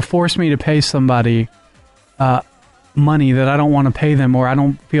or force me to pay somebody money that I don't want to pay them or I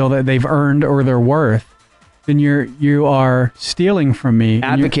don't feel that they've earned or they're worth, then you are stealing from me.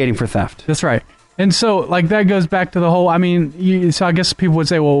 Advocating for theft. That's right. And so, like, that goes back to the whole, so I guess people would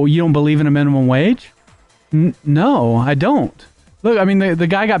say, well, you don't believe in a minimum wage? No, I don't. Look, the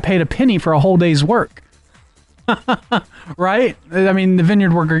guy got paid a penny for a whole day's work. Right? The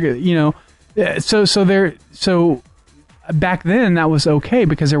vineyard worker, so back then that was okay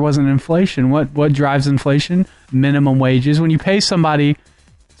because there wasn't inflation. What drives inflation? Minimum wages. When you pay somebody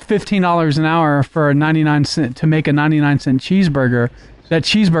 $15 an hour for a 99-cent to make a 99-cent cheeseburger, that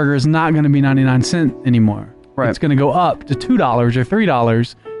cheeseburger is not going to be 99 cents anymore. Right. It's going to go up to $2 or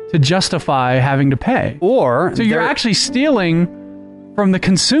 $3 to justify having to pay. So you're actually stealing from the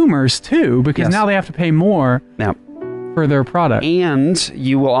consumers too, because now they have to pay more for their product. And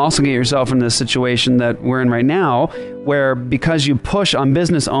you will also get yourself in this situation that we're in right now, where because you push on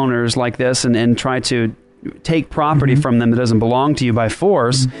business owners like this and try to take property from them that doesn't belong to you by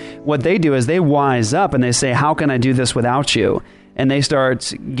force, what they do is they wise up and they say, how can I do this without you? And they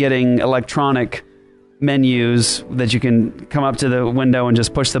start getting electronic menus that you can come up to the window and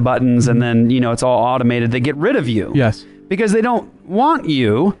just push the buttons, and then, it's all automated. They get rid of you. Yes. Because they don't want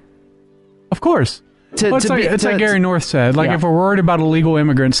you. Of course. It's like Gary North said. If we're worried about illegal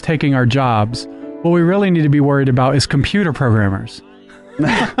immigrants taking our jobs, what we really need to be worried about is computer programmers.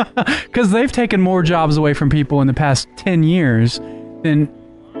 Because they've taken more jobs away from people in the past 10 years than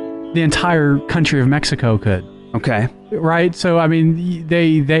the entire country of Mexico could. Okay. Right? So,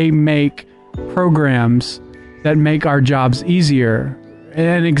 they make programs that make our jobs easier.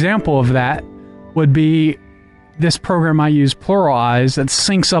 An example of that would be this program I use, Pluralize, that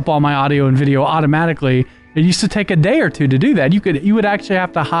syncs up all my audio and video automatically. It used to take a day or two to do that. You would actually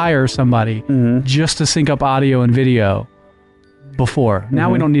have to hire somebody just to sync up audio and video. before.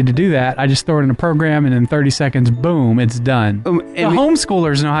 Now we don't need to do that. I just throw it in a program, and in 30 seconds, boom, it's done. The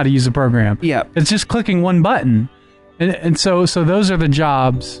homeschoolers know how to use the program. Yeah. It's just clicking one button. And so those are the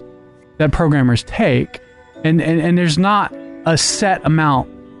jobs that programmers take. And there's not a set amount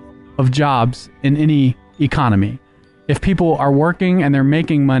of jobs in any economy. If people are working and they're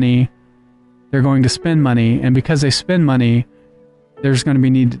making money, they're going to spend money. And because they spend money, there's going to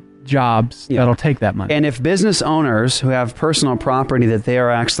be jobs that'll take that money. And if business owners who have personal property that they are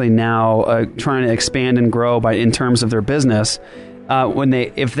actually now trying to expand and grow in terms of their business,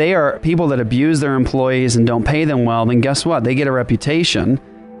 if they are people that abuse their employees and don't pay them well, then guess what? They get a reputation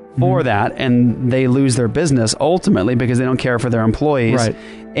for that, and they lose their business ultimately because they don't care for their employees. Right.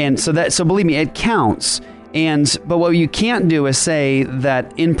 And so believe me, it counts. But what you can't do is say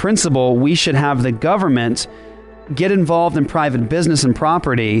that in principle we should have the government get involved in private business and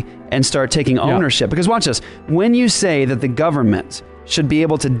property and start taking ownership. Because watch this. When you say that the government should be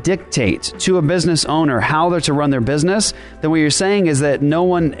able to dictate to a business owner how they're to run their business, then what you're saying is that no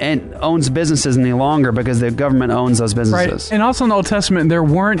one owns businesses any longer because the government owns those businesses. Right. And also in the Old Testament, there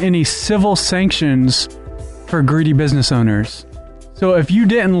weren't any civil sanctions for greedy business owners. So if you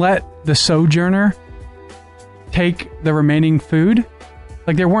didn't let the sojourner take the remaining food,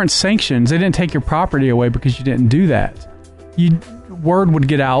 like there weren't sanctions. They didn't take your property away because you didn't do that. Word would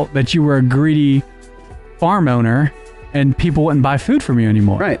get out that you were a greedy farm owner, and people wouldn't buy food from you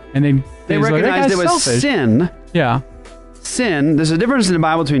anymore. Right. And they recognized it was sin. Yeah. Sin. There's a difference in the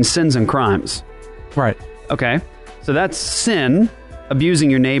Bible between sins and crimes. Right. Okay. So that's sin, abusing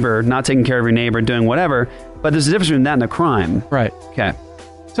your neighbor, not taking care of your neighbor, doing whatever. But there's a difference between that and a crime. Right. Okay.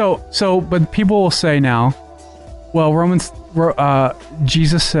 But people will say now, well,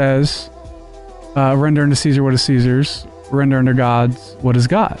 Jesus says, render unto Caesar what is Caesar's, render unto God's what is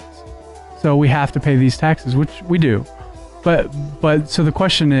God's. So we have to pay these taxes, which we do. But so the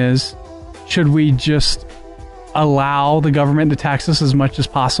question is, should we just allow the government to tax us as much as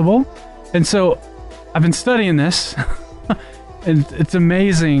possible? And so I've been studying this, and it's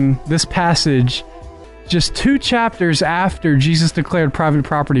amazing, this passage, just 2 chapters after Jesus declared private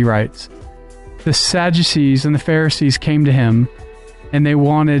property rights, the Sadducees and the Pharisees came to him, and they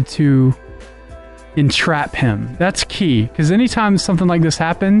wanted to entrap him. That's key, because anytime something like this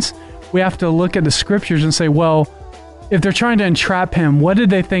happens, we have to look at the scriptures and say, well, if they're trying to entrap him, what did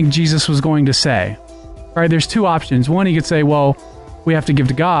they think Jesus was going to say? Right? There's 2 options. One, he could say, well, we have to give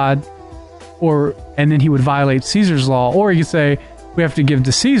to God, and then he would violate Caesar's law. Or he could say, we have to give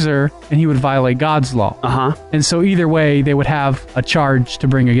to Caesar, and he would violate God's law. And so either way, they would have a charge to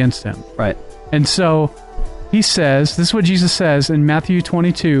bring against him. Right. And so he says, this is what Jesus says in Matthew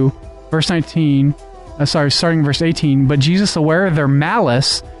 22, verse 19, starting verse 18, but Jesus, aware of their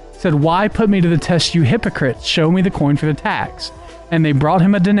malice, said, why put me to the test, you hypocrites? Show me the coin for the tax. And they brought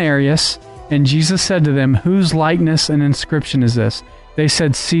him a denarius, and Jesus said to them, whose likeness and inscription is this? They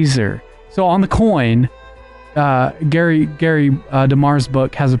said, Caesar. So on the coin, Gary DeMar's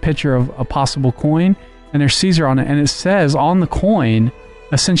book has a picture of a possible coin, and there's Caesar on it, and it says on the coin,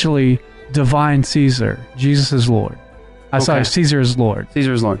 essentially, divine Caesar. Jesus is Lord. Sorry, Caesar is Lord.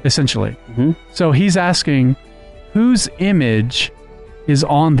 Caesar is Lord. Essentially. Mm-hmm. So he's asking, whose image is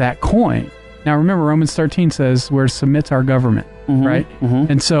on that coin? Now remember, Romans 13 says we're to submit to our government, right?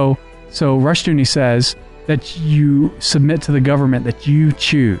 Mm-hmm. And so Rushdoony says that you submit to the government that you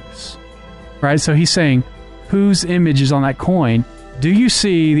choose, right? So he's saying, whose image is on that coin? Do you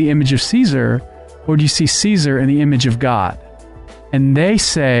see the image of Caesar, or do you see Caesar in the image of God? And they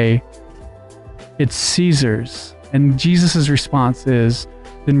say, it's Caesar's. And Jesus' response is,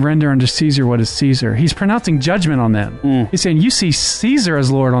 then render unto Caesar what is Caesar. He's pronouncing judgment on them. He's saying, you see Caesar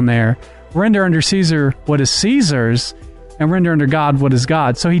as Lord on there, render unto Caesar what is Caesar's, and render unto God what is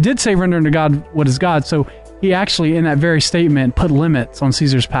God. So he did say render unto God what is God. So he actually, in that very statement, put limits on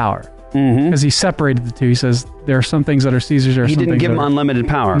Caesar's power. Because he separated the two. He says, there are some things that are Caesar's, there are some things He didn't give him unlimited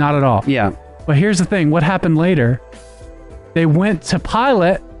power. Not at all. Yeah. But here's the thing. What happened later? They went to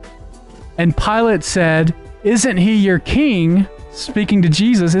Pilate, and Pilate said, isn't he your king? Speaking to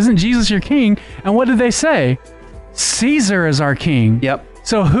Jesus, isn't Jesus your king? And what did they say? Caesar is our king. Yep.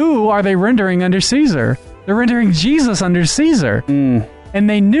 So who are they rendering under Caesar? They're rendering Jesus under Caesar. And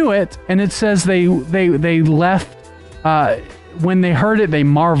they knew it, and it says they left, when they heard it, they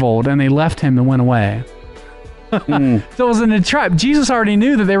marveled, and they left him and went away. So it was an entrap. Jesus already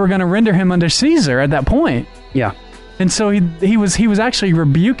knew that they were going to render him under Caesar at that point. Yeah. And so he was actually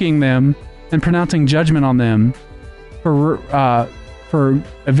rebuking them and pronouncing judgment on them for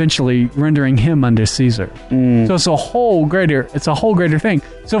eventually rendering him under Caesar. So it's a whole greater thing.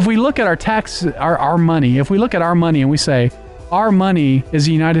 So if we look at our money, if we look at our money and we say, our money is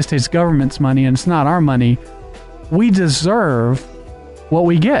the United States government's money and it's not our money, we deserve what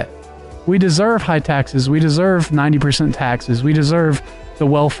we get. We deserve high taxes. We deserve 90% taxes. We deserve the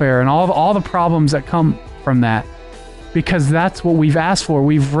welfare and all the problems that come from that, because that's what we've asked for.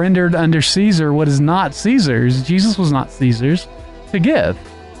 We've rendered under Caesar what is not Caesar's. Jesus was not Caesar's to give.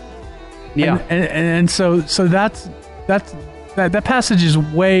 Yeah. And so that passage is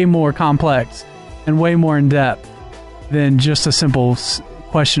way more complex and way more in depth than just a simple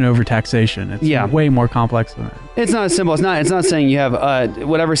question over taxation. It's way more complex than that. It's not as simple. It's not saying you have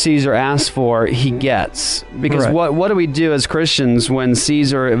whatever Caesar asks for, he gets. Because what do we do as Christians when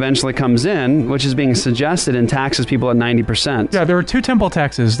Caesar eventually comes in, which is being suggested, and taxes people at 90%? Yeah, there were 2 temple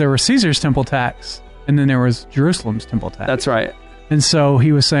taxes. There was Caesar's temple tax, and then there was Jerusalem's temple tax. That's right. And so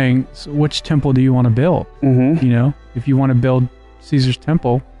he was saying, so which temple do you want to build? Mm-hmm. You know, if you want to build Caesar's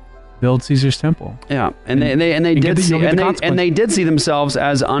temple, build Caesar's temple. Yeah, and they did see themselves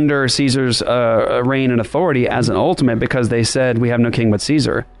as under Caesar's reign and authority as an ultimate, because they said we have no king but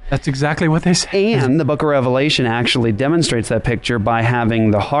Caesar. That's exactly what they said. And the book of Revelation actually demonstrates that picture by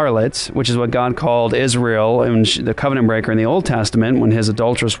having the harlot, which is what God called Israel and the covenant breaker in the Old Testament, when his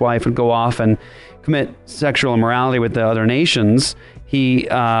adulterous wife would go off and commit sexual immorality with the other nations. He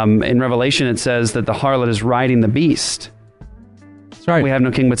in Revelation it says that the harlot is riding the beast. That's right. We have no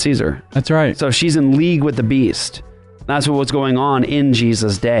king but Caesar. That's right. So she's in league with the beast. That's what was going on in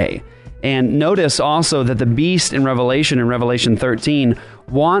Jesus' day. And notice also that the beast in Revelation 13,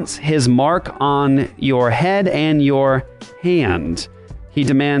 wants his mark on your head and your hand. He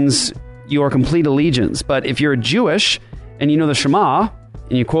demands your complete allegiance. But if you're Jewish and you know the Shema,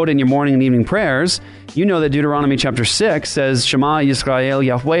 and you quote it in your morning and evening prayers, you know that Deuteronomy chapter 6 says, Shema Yisrael,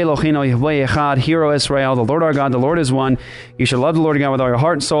 Yahweh Eloheinu, Yahweh Echad, Hero Israel, the Lord our God, the Lord is one. You shall love the Lord your God with all your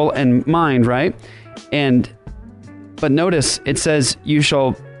heart, soul, and mind, right? But notice, it says, you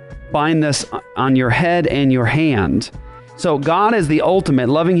shall bind this on your head and your hand. So God is the ultimate.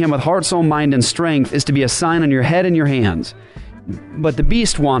 Loving him with heart, soul, mind, and strength is to be a sign on your head and your hands. But the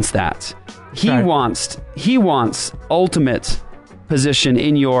beast wants that. He wants ultimate position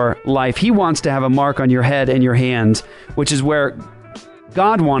in your life. He wants to have a mark on your head and your hand, which is where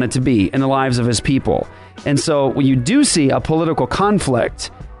God wanted to be in the lives of his people. And so when you do see a political conflict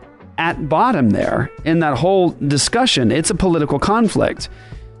at bottom there in that whole discussion, it's a political conflict.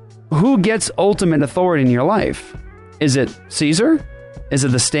 Who gets ultimate authority in your life? Is it Caesar? Is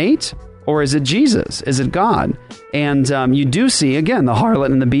it the state? Or is it Jesus? Is it God? And you do see, again, the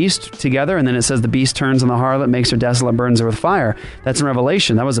harlot and the beast together, and then it says the beast turns on the harlot, makes her desolate, burns her with fire. That's in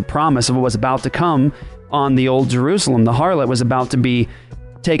Revelation. That was a promise of what was about to come on the old Jerusalem. The harlot was about to be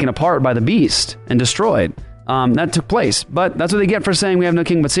taken apart by the beast and destroyed. That took place. But that's what they get for saying we have no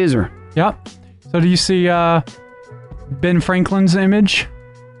king but Caesar. Yep. So do you see Ben Franklin's image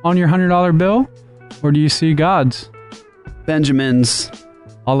on your $100 bill? Or do you see God's? Benjamin's.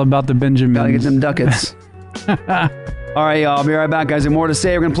 All about the Benjamins. Gotta get them ducats. All right, y'all. I'll be right back, guys. There's more to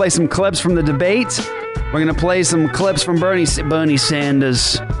say. We're going to play some clips from the debate. We're going to play some clips from Bernie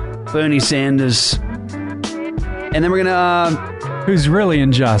Sanders. And then we're going to... who's really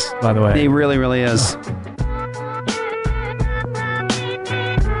unjust, by the way. He really, really is.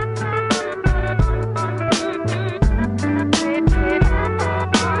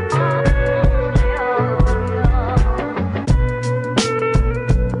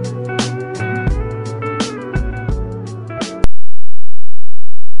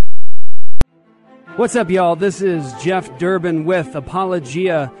 What's up, y'all? This is Jeff Durbin with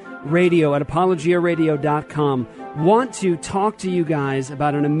Apologia Radio at apologiaradio.com. Want to talk to you guys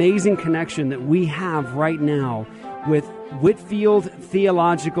about an amazing connection that we have right now with Whitefield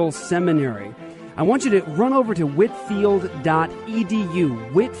Theological Seminary. I want you to run over to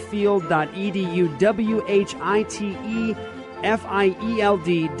whitefield.edu, whitefield.edu,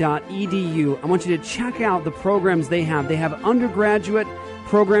 whitefield.edu. I want you to check out the programs they have. They have undergraduate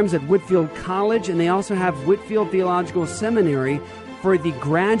programs at Whitefield College, and they also have Whitefield Theological Seminary for the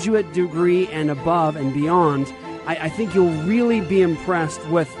graduate degree and above and beyond. I think you'll really be impressed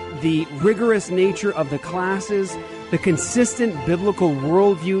with the rigorous nature of the classes, the consistent biblical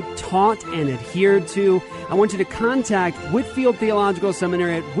worldview taught and adhered to. I want you to contact Whitefield Theological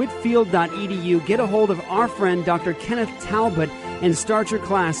Seminary at whitefield.edu. Get a hold of our friend, Dr. Kenneth Talbot, and start your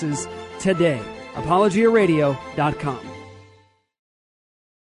classes today. ApologiaRadio.com.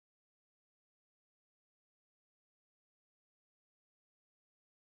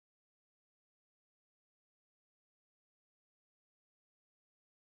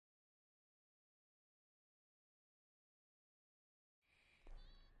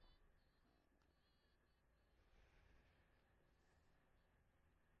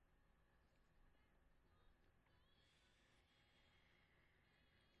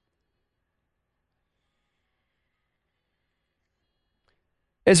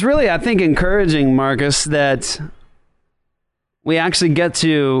 It's really, I think, encouraging, Marcus, that we actually get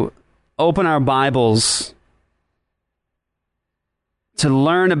to open our Bibles to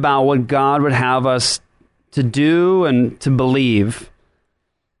learn about what God would have us to do and to believe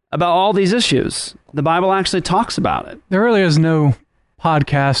about all these issues. The Bible actually talks about it. There really is no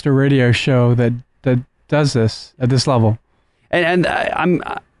podcast or radio show that does this at this level. And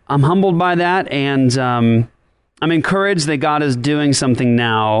I'm humbled by that, and I'm encouraged that God is doing something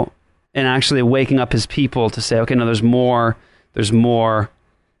now and actually waking up his people to say, okay, no, there's more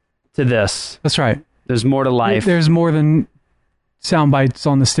to this. That's right. There's more to life. There's more than sound bites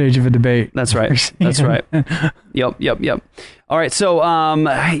on the stage of a debate. That's right. That's right. Yep. All right. So,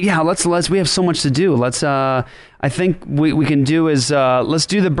 let's, we have so much to do. I think we can do is, let's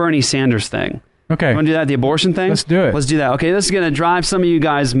do the Bernie Sanders thing. Okay. You want to do that? The abortion thing? Let's do it. Let's do that. Okay. This is going to drive some of you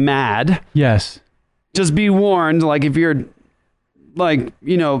guys mad. Yes. Just be warned, like if you're like,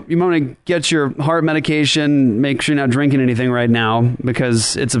 you want to get your heart medication, make sure you're not drinking anything right now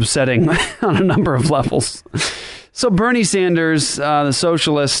because it's upsetting on a number of levels. So Bernie Sanders, the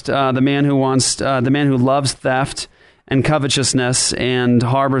socialist, the man who loves theft and covetousness and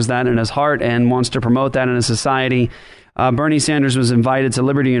harbors that in his heart and wants to promote that in his society. Bernie Sanders was invited to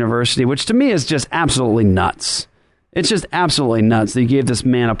Liberty University, which to me is just absolutely nuts. It's just absolutely nuts that you gave this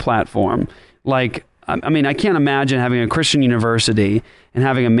man a platform. Like, I mean, I can't imagine having a Christian university and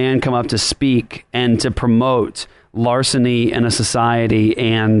having a man come up to speak and to promote larceny in a society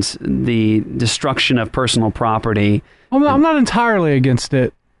and the destruction of personal property. I'm not entirely against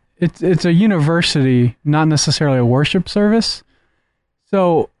it. It's a university, not necessarily a worship service.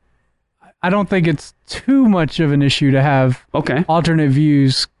 So I don't think it's too much of an issue to have alternate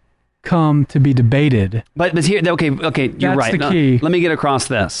views come to be debated. But here, okay, you're right. That's the key. Let me get across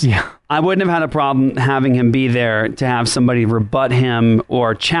this. Yeah. I wouldn't have had a problem having him be there to have somebody rebut him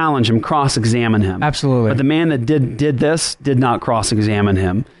or challenge him, cross-examine him. Absolutely. But the man that did this did not cross-examine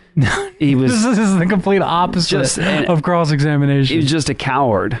him. He was. This is the complete opposite of cross-examination. He was just a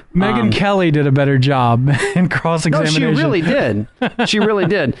coward. Megyn Kelly did a better job in cross-examination. No, she really did. She really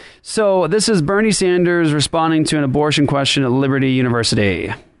did. So this is Bernie Sanders responding to an abortion question at Liberty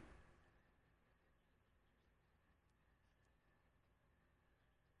University.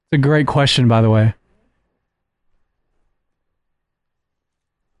 It's a great question, by the way.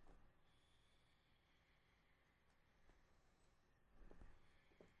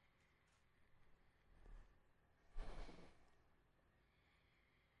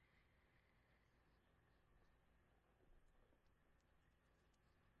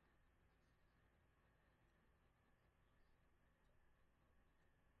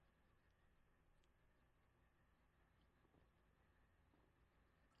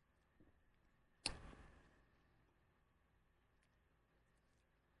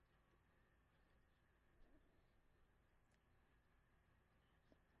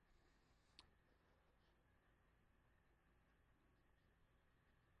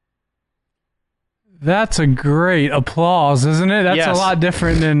 That's a great applause, isn't it? That's a lot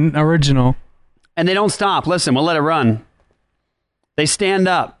different than original. And they don't stop. Listen, we'll let it run. They stand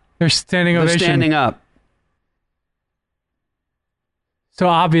up. They're standing ovation. They're standing up. So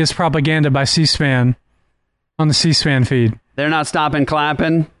obvious propaganda by C-SPAN on the C-SPAN feed. They're not stopping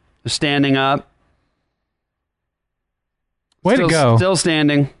clapping. They're standing up. Way to go. Still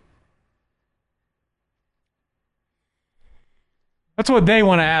standing. That's what they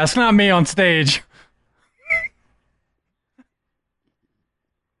want to ask, not me on stage.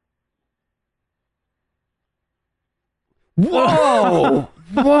 Whoa!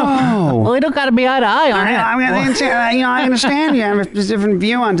 Whoa! Well, we don't got to be eye to eye on it. I understand you have a different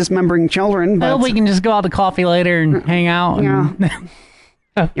view on dismembering children. But well, we can just go out to coffee later and hang out. Yeah.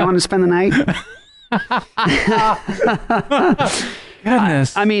 You want to spend the night?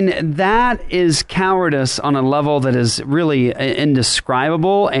 Goodness. I mean, that is cowardice on a level that is really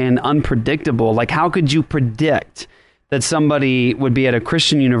indescribable and unpredictable. Like, how could you predict that somebody would be at a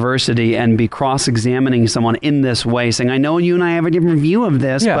Christian university and be cross-examining someone in this way, saying, I know you and I have a different view of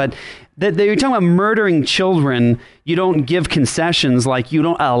this, but you're talking about murdering children. You don't give concessions, like you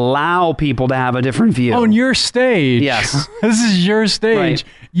don't allow people to have a different view. On your stage. Yes. This is your stage. Right.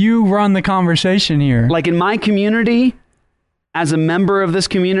 You run the conversation here. Like in my community, as a member of this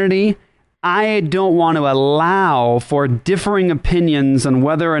community, I don't want to allow for differing opinions on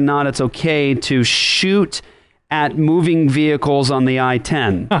whether or not it's okay to shoot at moving vehicles on the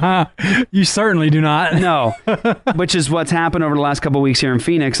I-10. You certainly do not. No, which is what's happened over the last couple of weeks here in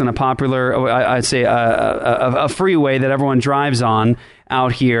Phoenix on a popular, I'd say, a freeway that everyone drives on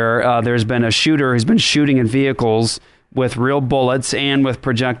out here. There's been a shooter who's been shooting at vehicles with real bullets and with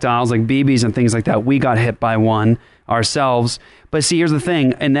projectiles like BBs and things like that. We got hit by one ourselves. But see, here's the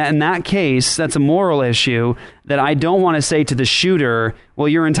thing. In that case, that's a moral issue that I don't want to say to the shooter, well,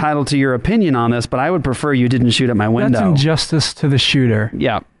 you're entitled to your opinion on this, but I would prefer you didn't shoot at my window. That's injustice to the shooter.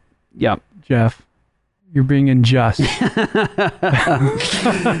 Yeah. Yeah. Jeff, you're being unjust. Yeah,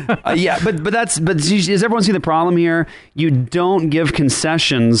 but does everyone see the problem here? You don't give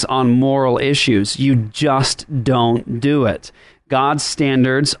concessions on moral issues. You just don't do it. God's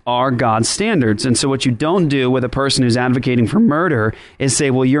standards are God's standards. And so what you don't do with a person who's advocating for murder is say,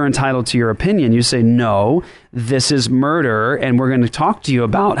 well, you're entitled to your opinion. You say, no, this is murder, and we're going to talk to you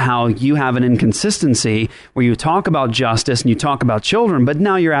about how you have an inconsistency where you talk about justice and you talk about children, but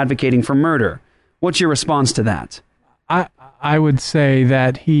now you're advocating for murder. What's your response to that? I would say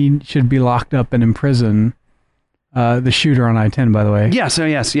that he should be locked up and in prison. The shooter on I-10, by the way. Yeah, so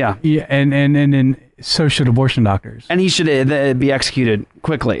yes, yeah. And so should abortion doctors. And he should be executed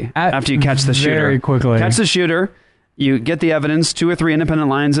quickly after you catch the shooter. Very quickly. Catch the shooter, you get the evidence, 2 or 3 independent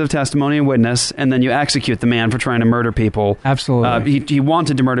lines of testimony and witness, and then you execute the man for trying to murder people. Absolutely. He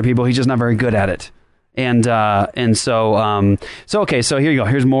wanted to murder people, he's just not very good at it. And so okay, so here you go.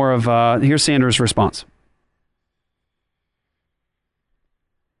 Here's more of here's Sanders' response.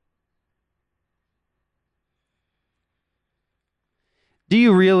 Do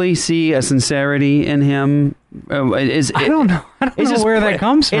you really see a sincerity in him? I don't know where that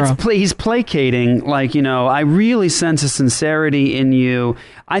comes from. He's placating, like, I really sense a sincerity in you.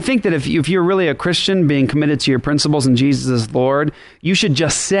 I think that if you're really a Christian being committed to your principles and Jesus is Lord, you should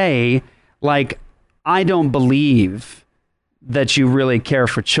just say, like, I don't believe that you really care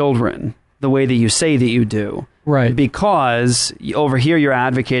for children the way that you say that you do. Right. Because over here you're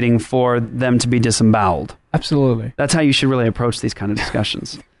advocating for them to be disemboweled. Absolutely. That's how you should really approach these kind of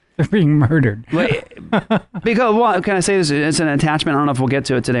discussions. They're being murdered. Because, well, can I say this? It's an attachment. I don't know if we'll get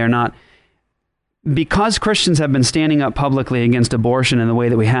to it today or not. Because Christians have been standing up publicly against abortion in the way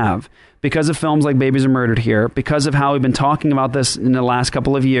that we have, because of films like Babies Are Murdered Here, because of how we've been talking about this in the last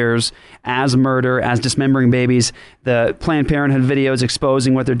couple of years as murder, as dismembering babies, the Planned Parenthood videos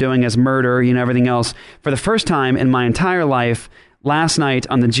exposing what they're doing as murder, everything else. For the first time in my entire life, last night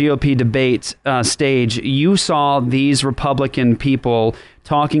on the GOP debate stage, you saw these Republican people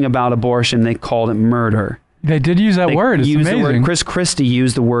talking about abortion. They called it murder. They did use that word. It's amazing. The word, Chris Christie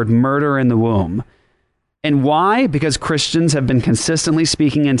used the word murder in the womb. And why? Because Christians have been consistently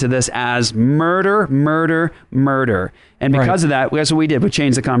speaking into this as murder, murder, murder. And because of that, that's what we did. We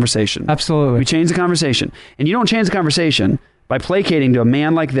changed the conversation. Absolutely. We changed the conversation. And you don't change the conversation by placating to a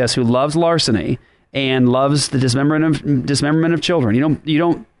man like this who loves larceny and loves the dismemberment of children. You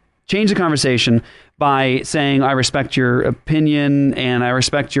don't change the conversation by saying, I respect your opinion and I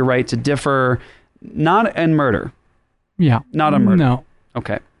respect your right to differ. Not in murder. Yeah. Not on murder. No.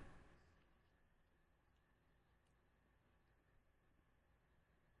 Okay.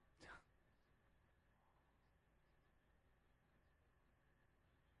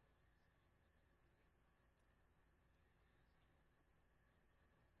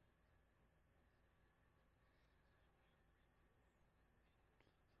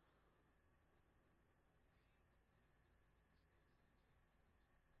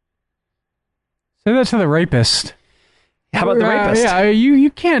 Say that to the rapist. How about the rapist? Yeah, you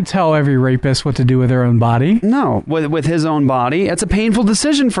can't tell every rapist what to do with their own body. No, with his own body. It's a painful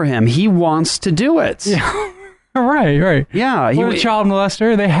decision for him. He wants to do it. Yeah. Right. Yeah. A child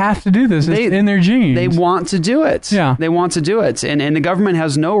molester, they have to do this. It's in their genes. They want to do it. Yeah. They want to do it. And the government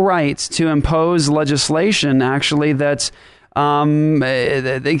has no right to impose legislation, actually, that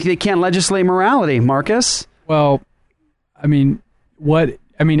they can't legislate morality, Marcus. Well, even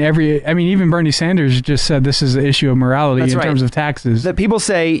Bernie Sanders just said this is an issue of morality terms of taxes. That people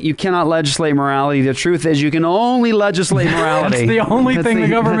say you cannot legislate morality. The truth is you can only legislate morality. That's the only thing the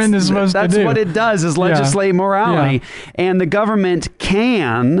government is supposed to do. That's what it does, is legislate morality. Yeah. And the government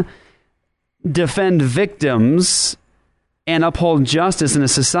can defend victims and uphold justice in a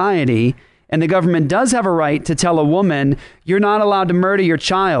society. And the government does have a right to tell a woman, you're not allowed to murder your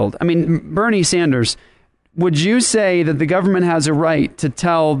child. Bernie Sanders, would you say that the government has a right to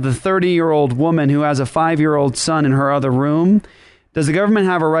tell the 30-year-old woman who has a 5-year-old son in her other room, does the government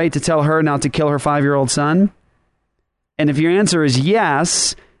have a right to tell her not to kill her 5-year-old son? And if your answer is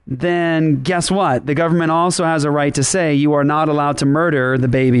yes, then guess what? The government also has a right to say you are not allowed to murder the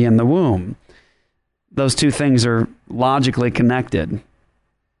baby in the womb. Those two things are logically connected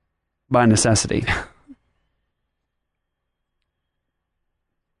by necessity.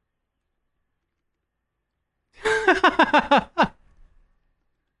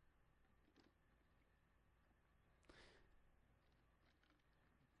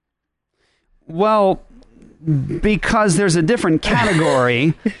 Well, because there's a different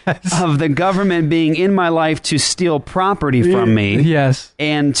category of the government being in my life to steal property from me. Yes.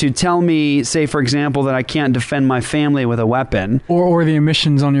 And to tell me, say, for example, that I can't defend my family with a weapon. Or the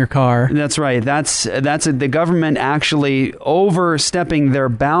emissions on your car. That's right. That's the government actually overstepping their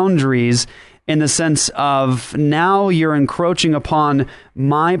boundaries in the sense of now you're encroaching upon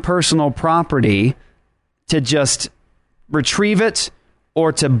my personal property to just retrieve it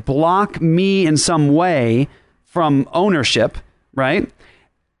or to block me in some way from ownership, right?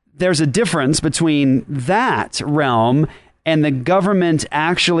 There's a difference between that realm and the government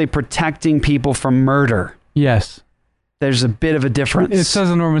actually protecting people from murder. Yes. There's a bit of a difference. It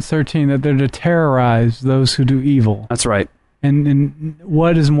says in Romans 13 that they're to terrorize those who do evil. That's right. And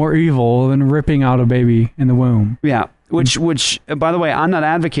what is more evil than ripping out a baby in the womb? Yeah. Which, by the way, I'm not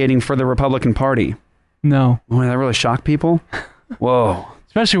advocating for the Republican Party. No. Boy, that really shocked people. Whoa.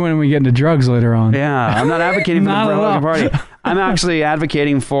 Especially when we get into drugs later on. Yeah, I'm not advocating for the Republican Party. I'm actually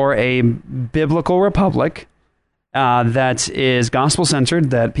advocating for a biblical republic that is gospel-centered,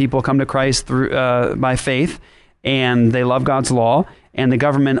 that people come to Christ through by faith, and they love God's law, and the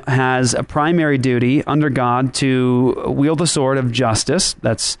government has a primary duty under God to wield the sword of justice.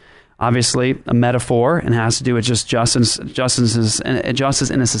 That's obviously a metaphor and has to do with just justice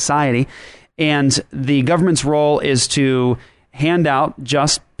in a society. And the government's role is to hand out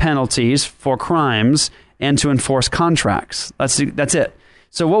just penalties for crimes and to enforce contracts. That's it.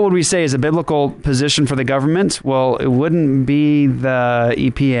 So what would we say is a biblical position for the government? Well, it wouldn't be the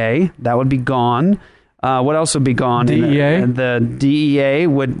EPA. That would be gone. What else would be gone? DEA? The DEA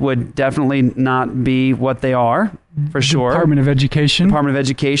would definitely not be what they are, for sure. Department of Education. Department of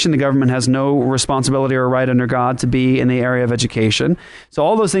Education. The government has no responsibility or right under God to be in the area of education. So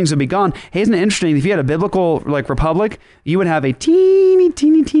all those things would be gone. Hey, isn't it interesting? If you had a biblical republic, you would have a teeny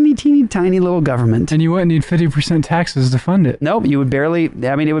tiny little government. And you wouldn't need 50% taxes to fund it. Nope, you would barely.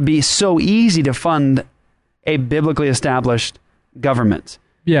 I mean, it would be so easy to fund a biblically established government.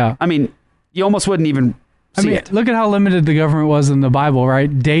 Yeah. I mean, you almost wouldn't even see it. Look at how limited the government was in the Bible, right?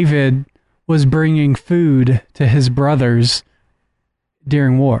 David was bringing food to his brothers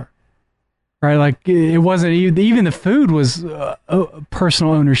during war, right? Like it wasn't even the food was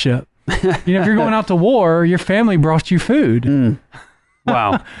personal ownership. If you're going out to war, your family brought you food.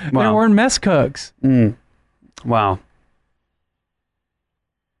 Wow. There weren't mess cooks. Wow.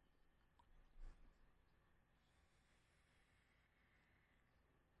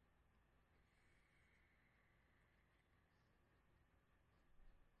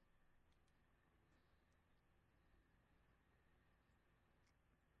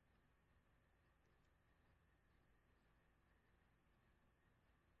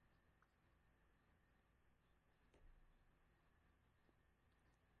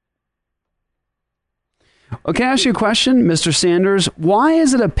 Okay, can I ask you a question, Mr. Sanders? Why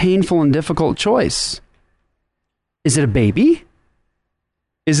is it a painful and difficult choice? Is it a baby?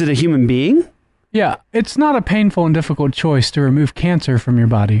 Is it a human being? Yeah, it's not a painful and difficult choice to remove cancer from your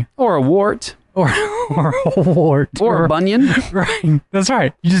body. Or a wart. Or a wart. Or a bunion. Right. That's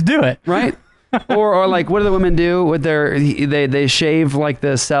right. You just do it. Right? or like, what do the women do with their, they shave like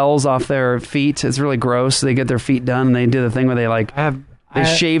the cells off their feet. It's really gross. They get their feet done and they do the thing where they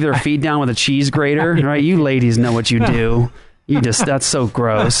shave their feet down with a cheese grater, right? You ladies know what you do. That's so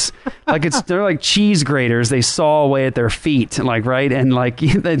gross. Like they're like cheese graters. They saw away at their feet, right? And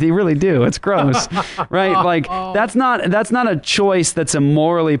they really do. It's gross, right? Like that's not a choice. That's a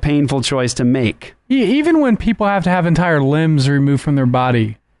morally painful choice to make. Even when people have to have entire limbs removed from their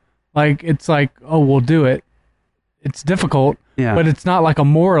body, it's like, oh, we'll do it. It's difficult. Yeah. But it's not like a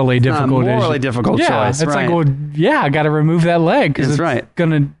morally difficult choice. It's right. like, well, I got to remove that leg because it's going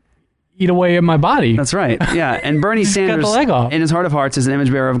to eat away at my body. That's right. Yeah. And Bernie Sanders, cut the leg off. In his heart of hearts, as an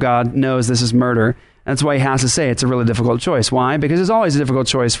image bearer of God, knows this is murder. That's why he has to say it's a really difficult choice. Why? Because it's always a difficult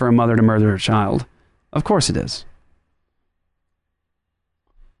choice for a mother to murder a child. Of course it is.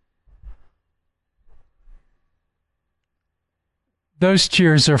 Those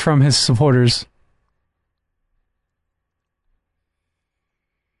cheers are from his supporters.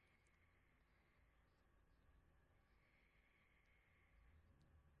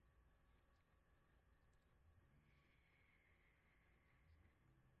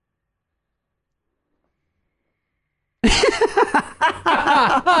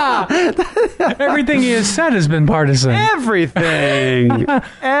 Everything he has said has been partisan. Everything.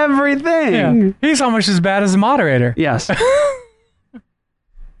 Everything. Yeah. He's almost as bad as the moderator. Yes.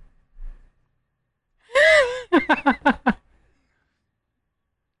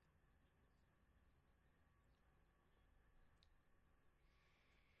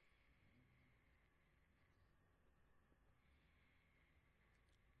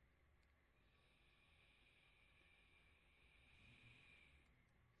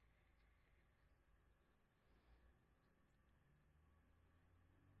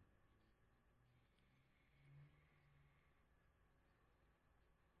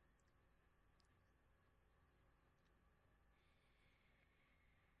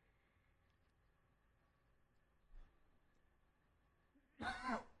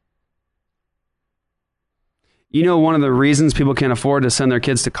 You know, one of the reasons people can't afford to send their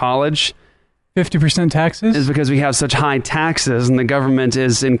kids to college 50% taxes is because we have such high taxes and the government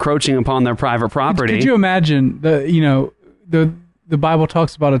is encroaching upon their private property. Could you imagine the Bible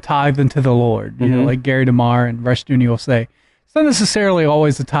talks about a tithe unto the Lord, you know, like Gary DeMar and Rushdoony will say. It's not necessarily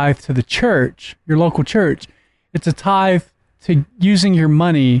always a tithe to the church, your local church. It's a tithe to using your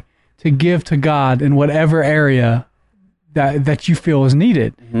money to give to God in whatever area that you feel is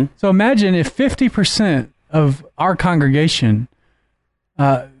needed. So imagine if 50% of our congregation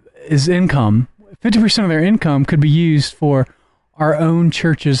is income, 50% of their income could be used for our own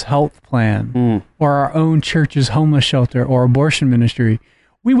church's health plan or our own church's homeless shelter or abortion ministry.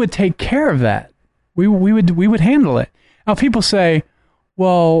 We would take care of that. We would handle it. Now people say,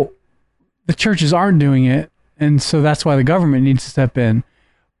 well, the churches aren't doing it, and so that's why the government needs to step in.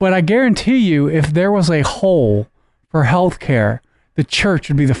 But I guarantee you, if there was a hole for health care, the church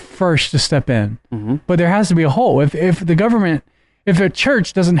would be the first to step in. But there has to be a hole. If a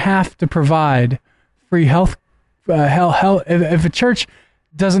church doesn't have to provide free health, if a church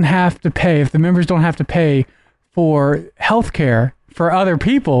doesn't have to pay, if the members don't have to pay for health care for other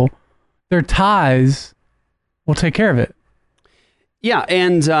people, their tithes will take care of it. Yeah,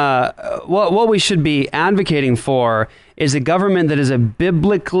 and what we should be advocating for is a government that is a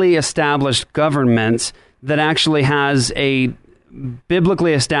biblically established government that actually has a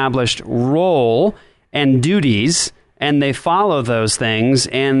biblically established role and duties, and they follow those things,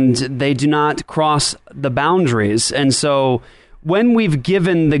 and they do not cross the boundaries. And so when we've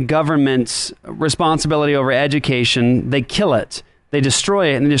given the government responsibility over education, they kill it. They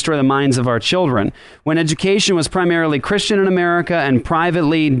destroy it, and they destroy the minds of our children. When education was primarily Christian in America and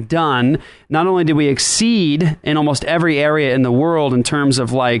privately done, not only did we exceed in almost every area in the world in terms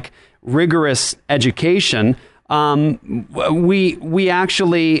of like rigorous education, we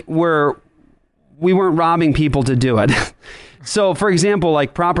actually we weren't robbing people to do it. So, for example,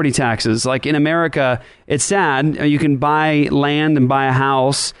 like property taxes, like in America, it's sad. You can buy land and buy a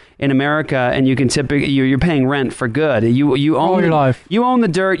house in America, and you can typically you're paying rent for good. You own all your life. You own the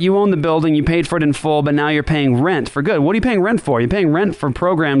dirt. You own the building. You paid for it in full, but now you're paying rent for good. What are you paying rent for? You're paying rent for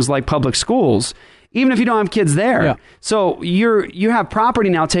programs like public schools, even if you don't have kids there. Yeah. So you have property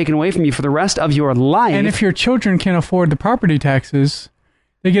now taken away from you for the rest of your life. And if your children can't afford the property taxes,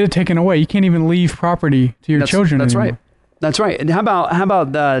 they get it taken away. You can't even leave property to your children That's anymore. right. That's right. And how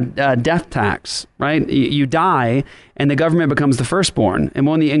about the death tax, right? You die, and the government becomes the firstborn. And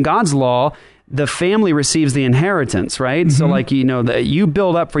in God's law, the family receives the inheritance, right? So like, you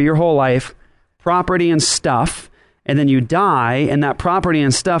build up for your whole life property and stuff, and then you die, and that property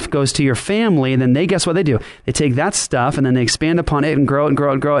and stuff goes to your family, and then guess what they do? They take that stuff, and then they expand upon it and grow it and grow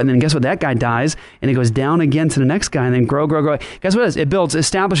it and grow it, and then guess what? That guy dies, and it goes down again to the next guy, and then grow. Guess what it is? It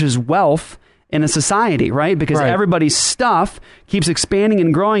establishes wealth in a society, right? Because everybody's stuff keeps expanding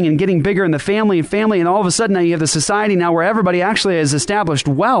and growing and getting bigger in the family, and all of a sudden now you have the society now where everybody actually has established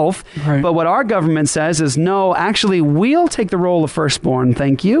wealth. Right. But what our government says is, no, actually, we'll take the role of firstborn,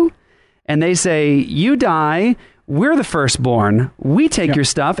 thank you. And they say, you die, we're the firstborn, we take your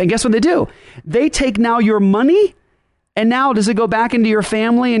stuff, and guess what they do? They take now your money, and now does it go back into your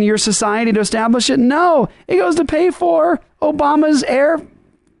family and your society to establish it? No, it goes to pay for Obama's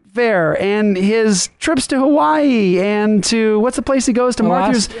airfare and his trips to Hawaii and to what's the place he goes to?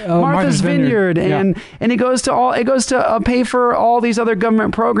 Martha's Vineyard, and it goes to pay for all these other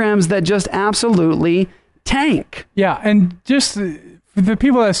government programs that just absolutely tank. Yeah, and just the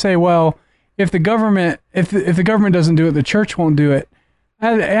people that say, well, if the government doesn't do it, the church won't do it. I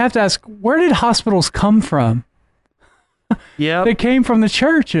have to ask, where did hospitals come from? Yeah, they came from the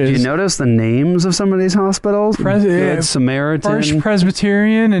churches. Do you notice the names of some of these hospitals? Good Samaritan, First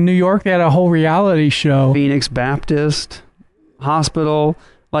Presbyterian in New York. They had a whole reality show. Phoenix Baptist Hospital.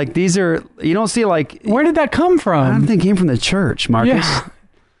 Like these are, you don't see like. Where did that come from? I don't think it came from the church, Marcus. Yeah.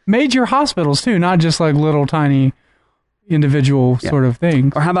 Major hospitals too, not just like little tiny individual sort of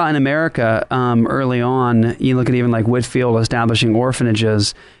things. Or how about in America, early on, you look at even like Whitfield establishing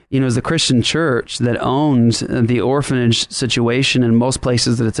orphanages. It was the Christian church that owned the orphanage situation in most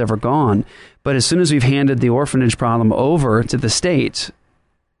places that it's ever gone. But as soon as we've handed the orphanage problem over to the state,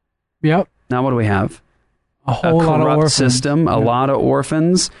 now what do we have? A whole lot of orphans. System, a lot of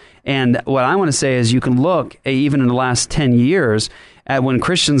orphans. And what I want to say is you can look, even in the last 10 years, at when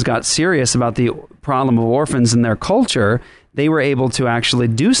Christians got serious about the problem of orphans in their culture, they were able to actually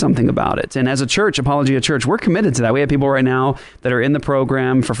do something about it. And as a church, Apologia Church, we're committed to that. We have people right now that are in the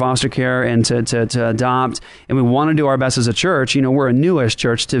program for foster care and to adopt, and we want to do our best as a church. We're a newish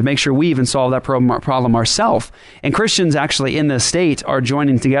church to make sure we even solve that problem ourselves. And Christians actually in the state are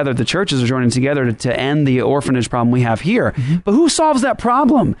joining together, the churches are joining together to end the orphanage problem we have here. But who solves that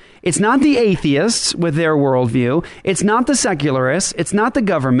problem? It's not the atheists with their worldview. It's not the secularists. It's not the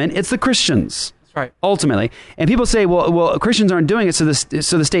government. It's the Christians. Right. Ultimately. And people say, well, Christians aren't doing it, so the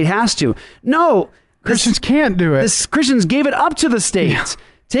state has to. No. Christians can't do it. Christians gave it up to the state. Yeah.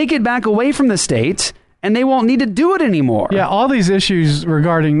 Take it back away from the state, and they won't need to do it anymore. Yeah, all these issues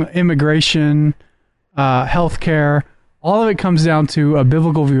regarding immigration, healthcare, all of it comes down to a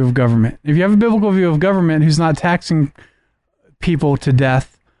biblical view of government. If you have a biblical view of government who's not taxing people to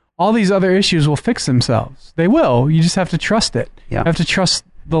death, all these other issues will fix themselves. They will. You just have to trust it. Yeah. You have to trust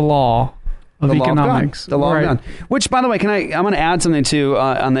the law. Of economics. The law of God. Which, by the way, I'm going to add something too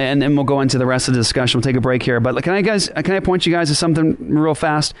on the end, and we'll go into the rest of the discussion. We'll take a break here. But can I point you guys to something real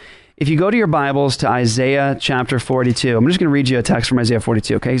fast? If you go to your Bibles to Isaiah chapter 42, I'm just going to read you a text from Isaiah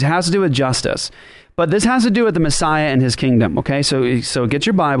 42. Okay, it has to do with justice, but this has to do with the Messiah and his kingdom. Okay, so get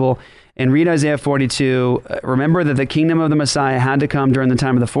your Bible and read Isaiah 42. Remember that the kingdom of the Messiah had to come during the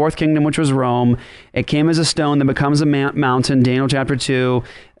time of the fourth kingdom, which was Rome. It came as a stone that becomes a mountain, Daniel chapter 2.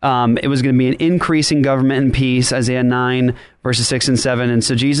 It was going to be an increasing government and peace, Isaiah 9, verses 6 and 7. And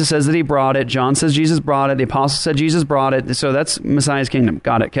so Jesus says that he brought it. John says Jesus brought it. The apostles said Jesus brought it. So that's Messiah's kingdom.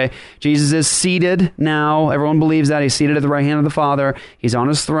 Got it, okay? Jesus is seated now. Everyone believes that. He's seated at the right hand of the Father. He's on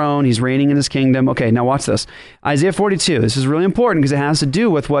his throne. He's reigning in his kingdom. Okay, now watch this. Isaiah 42. This is really important because it has to do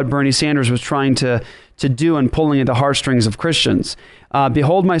with what Bernie Sanders was trying to do and pulling at the heartstrings of Christians.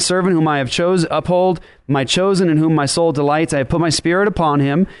 Behold my servant whom I have uphold my chosen in whom my soul delights. I have put my spirit upon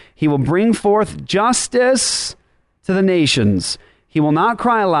him. He will bring forth justice to the nations. He will not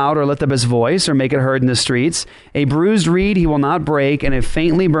cry aloud or lift up his voice or make it heard in the streets. A bruised reed he will not break, and a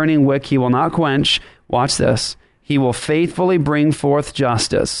faintly burning wick he will not quench. Watch this. He will faithfully bring forth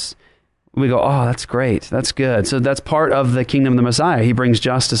justice. We go, oh, that's great. That's good. So that's part of the kingdom of the Messiah. He brings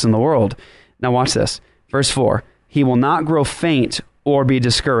justice in the world. Now watch this. Verse 4. He will not grow faint or be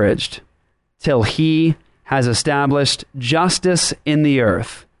discouraged till he has established justice in the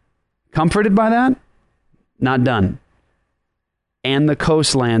earth. Comforted by that? Not done. And the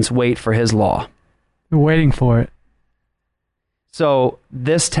coastlands wait for his law. They're waiting for it. So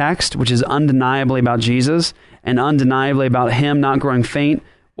this text, which is undeniably about Jesus and undeniably about him not growing faint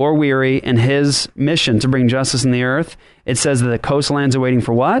or weary in his mission to bring justice in the earth, it says that the coastlands are waiting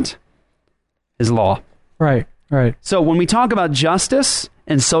for what? His law. Right. So when we talk about justice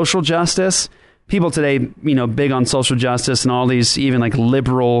and social justice, people today, big on social justice and all these even like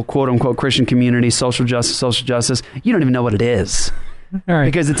liberal, quote unquote, Christian communities, social justice, you don't even know what it is. All right.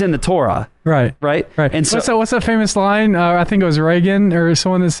 Because it's in the Torah. Right. And so what's that famous line? I think it was Reagan or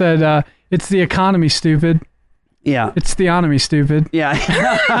someone that said, it's the economy, stupid. Yeah. It's theonomy, stupid. Yeah.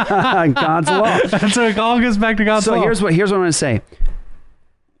 God's law. So it all goes back to God's law. So here's what I'm going to say.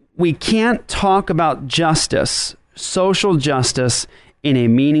 We can't talk about justice, social justice, in a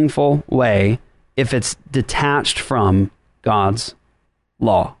meaningful way if it's detached from God's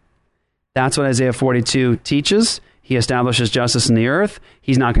law. That's what Isaiah 42 teaches. He establishes justice in the earth.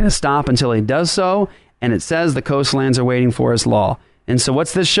 He's not going to stop until he does so. And it says the coastlands are waiting for his law. And so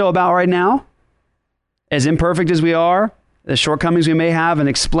what's this show about right now? As imperfect as we are, the shortcomings we may have in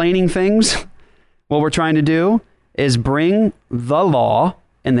explaining things, what we're trying to do is bring the law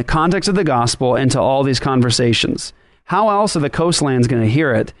in the context of the gospel into all these conversations. How else are the coastlands going to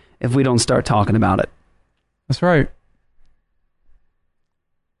hear it if we don't start talking about it? That's right.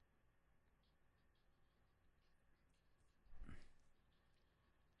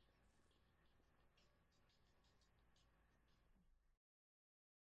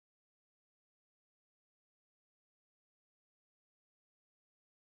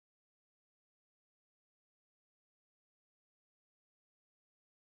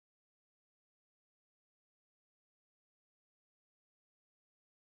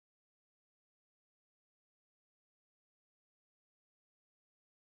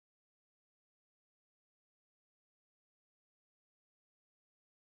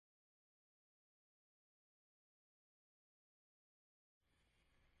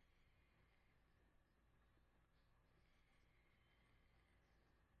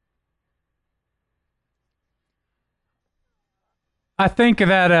 I think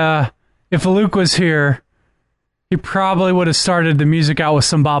that if Luke was here, he probably would have started the music out with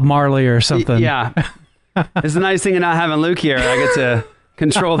some Bob Marley or something. Yeah. It's the nice thing of not having Luke here. I get to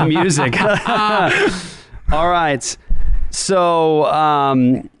control the music. All right.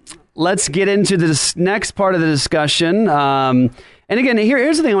 So let's get into this next part of the discussion. And again,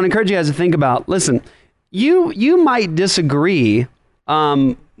 here's the thing I want to encourage you guys to think about. Listen, you might disagree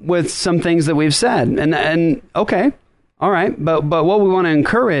with some things that we've said, and okay, all right, but what we want to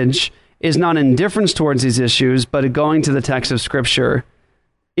encourage is not indifference towards these issues, but going to the text of Scripture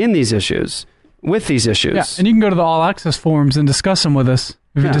in these issues, with these issues. Yeah, and you can go to the All Access forums and discuss them with us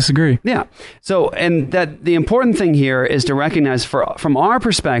if you disagree. Yeah. So, and that the important thing here is to recognize from our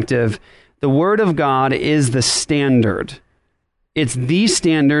perspective, the Word of God is the standard. It's the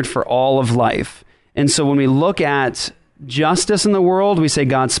standard for all of life. And so when we look at justice in the world, we say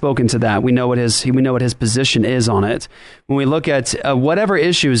God's spoken to that. We know what his position is on it. When we look at whatever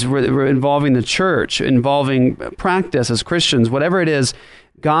issues involving the church, involving practice as Christians, whatever it is,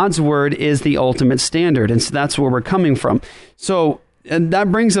 God's word is the ultimate standard. And so that's where we're coming from. So and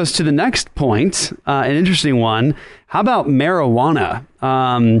that brings us to the next point, an interesting one. How about marijuana?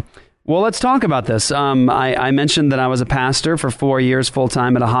 Well, let's talk about this. I mentioned that I was a pastor for 4 years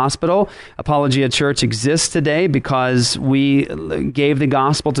full-time at a hospital. Apologia Church exists today because we gave the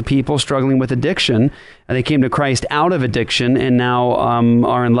gospel to people struggling with addiction. And they came to Christ out of addiction and now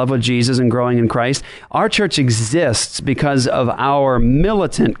are in love with Jesus and growing in Christ. Our church exists because of our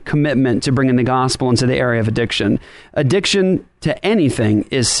militant commitment to bringing the gospel into the area of addiction. Addiction to anything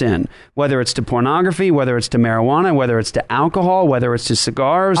is sin, whether it's to pornography, whether it's to marijuana, whether it's to alcohol, whether it's to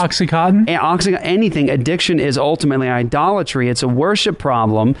cigars. Oxycontin, anything. Addiction is ultimately idolatry. It's a worship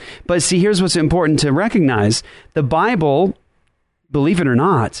problem. But see, here's what's important to recognize. The Bible, believe it or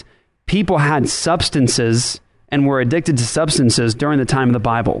not, people had substances and were addicted to substances during the time of the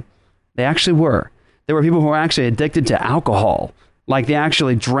Bible. They actually were. There were people who were actually addicted to alcohol. Like they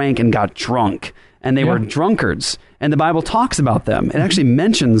actually drank and got drunk. And they were drunkards. And the Bible talks about them. It actually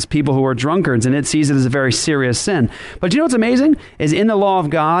mentions people who are drunkards, and it sees it as a very serious sin. But you know what's amazing? Is in the law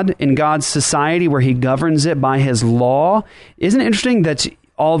of God, in God's society where he governs it by his law, isn't it interesting that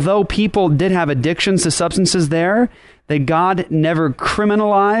although people did have addictions to substances there, that God never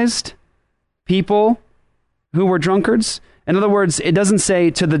criminalized people who were drunkards? In other words, it doesn't say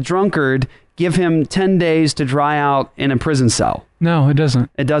to the drunkard, give him 10 days to dry out in a prison cell. No, it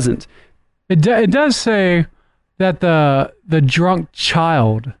doesn't. It doesn't. It does say that the drunk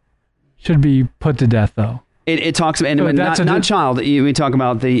child should be put to death, though. It talks about, and not child. We talk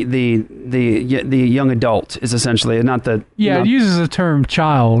about the young adult is essentially not the. Yeah, it uses the term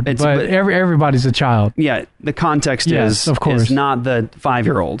child, but everybody's a child. Yeah, the context is not the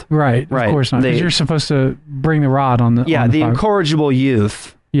 5-year-old. Right, of course not. Because you're supposed to bring the rod on the. Yeah, the incorrigible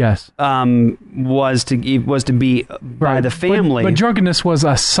youth. Yes. Was to be by the family. But drunkenness was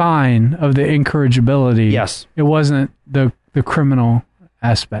a sign of the incorrigibility. Yes. It wasn't the criminal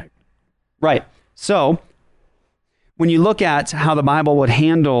aspect. Right. So when you look at how the Bible would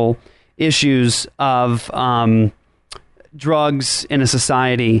handle issues of drugs in a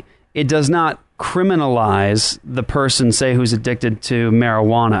society, it does not criminalize the person, say, who's addicted to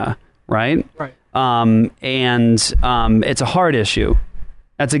marijuana, right? Right. And it's a hard issue.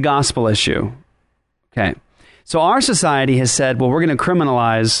 That's a gospel issue. Okay. So our society has said, well, we're going to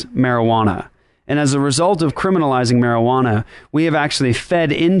criminalize marijuana. And as a result of criminalizing marijuana, we have actually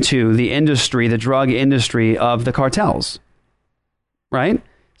fed into the industry, the drug industry of the cartels. Right?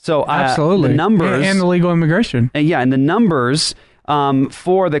 So absolutely. The numbers... And illegal immigration. And the numbers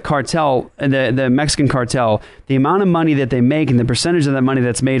for the cartel, the Mexican cartel, the amount of money that they make and the percentage of that money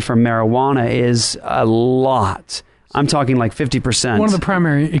that's made from marijuana is a lot. I'm talking like 50%. One of the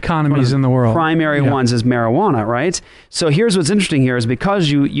primary economies in the world. Primary ones is marijuana, right? So here's what's interesting here is because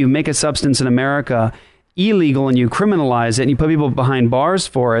you make a substance in America illegal and you criminalize it and you put people behind bars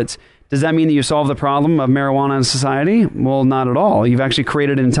for it, does that mean that you solve the problem of marijuana in society? Well, not at all. You've actually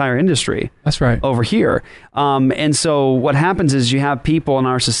created an entire industry. That's right. Over here. And so what happens is you have people in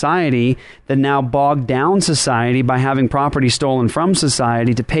our society that now bog down society by having property stolen from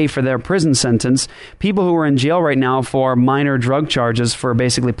society to pay for their prison sentence. People who are in jail right now for minor drug charges for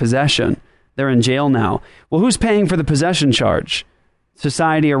basically possession. They're in jail now. Well, who's paying for the possession charge?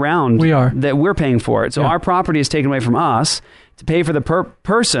 Society around. We are. That we're paying for it. So our property is taken away from us to pay for the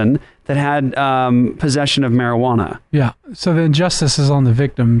person that had possession of marijuana. Yeah. So the injustice is on the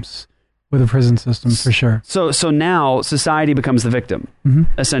victims with the prison system for sure. So now society becomes the victim,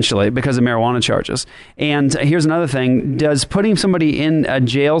 essentially, because of marijuana charges. And here's another thing. Does putting somebody in a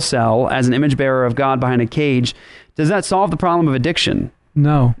jail cell as an image bearer of God behind a cage, does that solve the problem of addiction?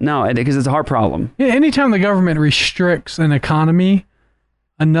 No. No, because it's a heart problem. Yeah, anytime the government restricts an economy,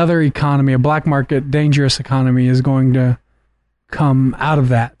 another economy, a black market, dangerous economy is going to come out of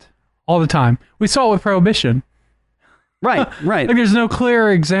that all the time. We saw it with prohibition. Right. Like there's no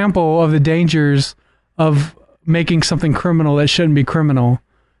clear example of the dangers of making something criminal that shouldn't be criminal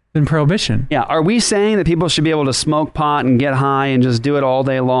than prohibition. Yeah. Are we saying that people should be able to smoke pot and get high and just do it all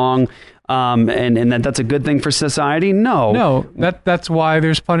day long? And that's a good thing for society? No. That's why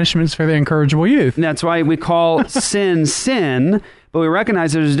there's punishments for the incorrigible youth. And that's why we call sin, but we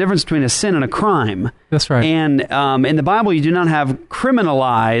recognize there's a difference between a sin and a crime. That's right. And in the Bible, you do not have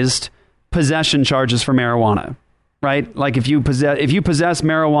criminalized possession charges for marijuana. Right, like if you possess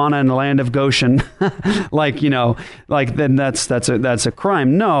marijuana in the land of Goshen, then that's a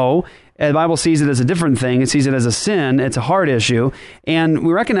crime. No, the Bible sees it as a different thing. It sees it as a sin. It's a hard issue, and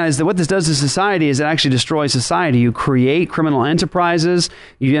we recognize that what this does to society is it actually destroys society. You create criminal enterprises.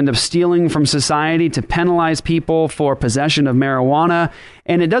 You end up stealing from society to penalize people for possession of marijuana,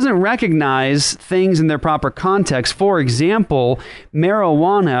 and it doesn't recognize things in their proper context. For example,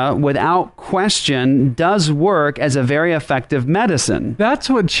 marijuana, without question, does work as a very effective medicine. That's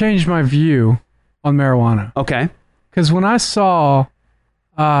what changed my view on marijuana. Okay. Because when I saw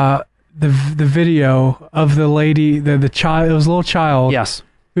the video of the lady, the child, it was a little child, yes,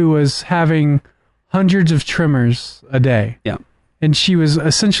 who was having hundreds of tremors a day. Yeah. And she was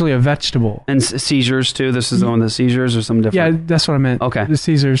essentially a vegetable. And seizures, too? This is the one with the seizures or something different? Yeah, that's what I meant. Okay. The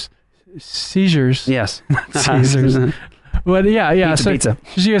seizures. Yes. Caesars. But yeah. Pizza.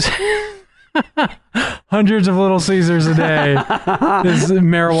 She has hundreds of little Caesars a day. This is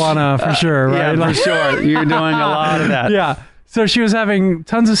marijuana for sure, right? Yeah, for sure. You're doing a lot of that. Yeah. So she was having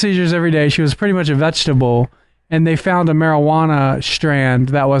tons of seizures every day. She was pretty much a vegetable. And they found a marijuana strand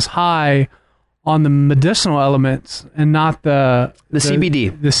that was high on the medicinal elements and not the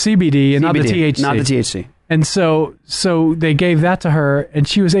CBD. The CBD and not the THC. Not the THC. And so they gave that to her, and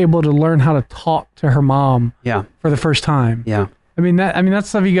she was able to learn how to talk to her mom. Yeah. For the first time. Yeah. I mean that's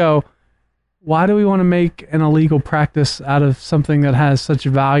stuff you go, why do we want to make an illegal practice out of something that has such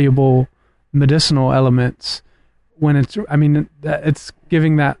valuable medicinal elements when it's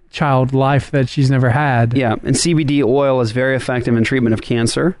giving that child life that she's never had? Yeah, and CBD oil is very effective in treatment of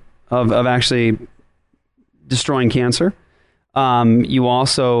cancer, of actually destroying cancer. You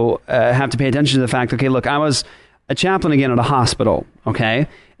also have to pay attention to the fact, okay, look, I was a chaplain again at a hospital, okay?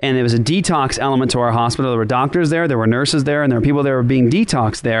 And there was a detox element to our hospital. There were doctors there, there were nurses there, and there were people that were being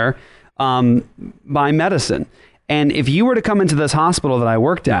detoxed there by medicine. And if you were to come into this hospital that I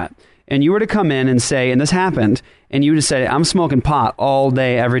worked at, and you were to come in and say, and this happened, and you would say, I'm smoking pot all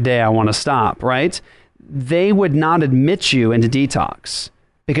day, every day, I want to stop, right? They would not admit you into detox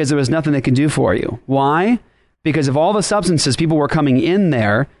because there was nothing they could do for you. Why? Because of all the substances people were coming in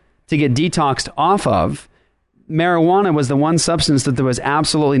there to get detoxed off of, marijuana was the one substance that there was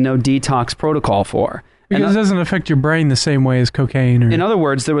absolutely no detox protocol for. Because it doesn't affect your brain the same way as cocaine. In other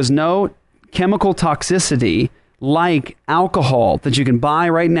words, there was no chemical toxicity like alcohol that you can buy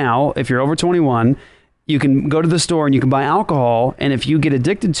right now. If you're over 21, you can go to the store and you can buy alcohol. And if you get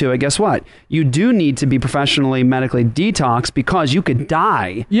addicted to it, guess what? You do need to be professionally, medically detoxed because you could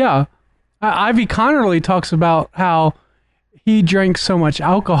die. Yeah. Ivy Connerly talks about how he drank so much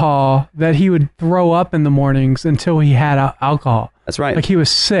alcohol that he would throw up in the mornings until he had alcohol. That's right. Like he was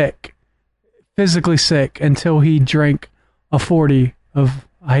sick, physically sick, until he drank a 40 of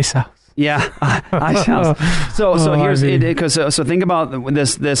Ice House. Yeah, Ice House. So here's it. Because so think about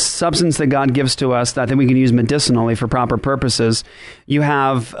this substance that God gives to us that I think we can use medicinally for proper purposes. You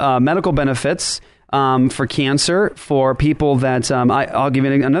have medical benefits for cancer, for people that I'll give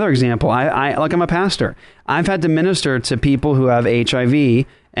you another example. I'm a pastor. I've had to minister to people who have HIV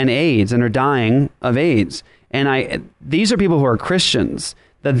and AIDS and are dying of AIDS, and these are people who are Christians.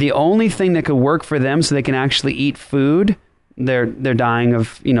 That the only thing that could work for them so they can actually eat food. They're dying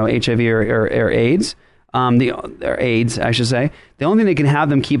of HIV or AIDS, or AIDS, I should say. The only thing that can have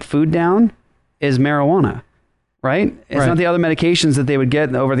them keep food down is marijuana, right? It's not the other medications that they would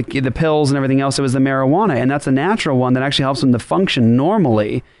get over the pills and everything else. It was the marijuana, and that's a natural one that actually helps them to function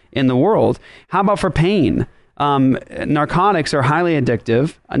normally in the world. How about for pain? Narcotics are highly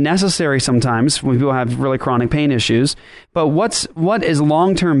addictive, necessary sometimes when people have really chronic pain issues. But what is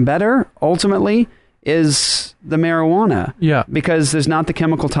long-term better ultimately is the marijuana. Yeah. Because there's not the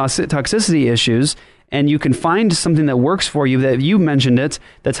chemical toxicity issues, and you can find something that works for you, that you mentioned it,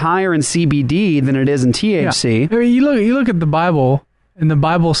 that's higher in CBD than it is in THC. Yeah. I mean, you look at the Bible, and the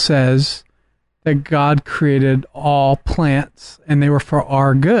Bible says that God created all plants, and they were for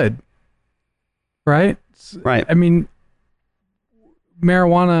our good. Right? Right. I mean,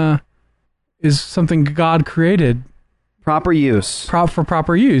 marijuana is something God created. Proper use. For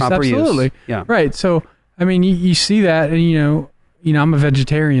proper use. Absolutely. Use. Yeah. Right. So, I mean, you see that, and I'm a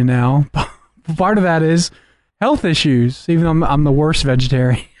vegetarian now. Part of that is health issues, even though I'm the worst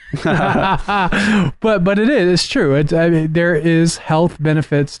vegetarian. but it's true. I mean, there is health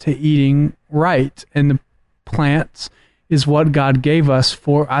benefits to eating right, and the plants is what God gave us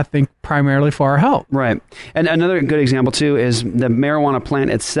for, I think, primarily for our health. Right. And another good example too is the marijuana plant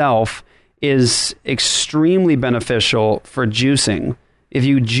itself is extremely beneficial for juicing. If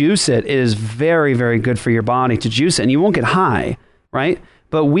you juice it, it is very, very good for your body to juice it, and you won't get high, right?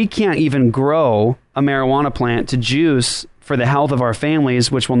 But we can't even grow a marijuana plant to juice for the health of our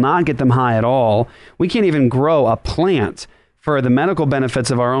families, which will not get them high at all. We can't even grow a plant for the medical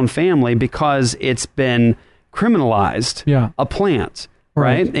benefits of our own family because it's been criminalized. Yeah. A plant,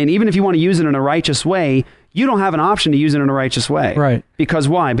 right? And even if you want to use it in a righteous way, you don't have an option to use it in a righteous way. Right. Because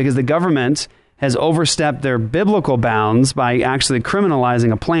why? Because the government has overstepped their biblical bounds by actually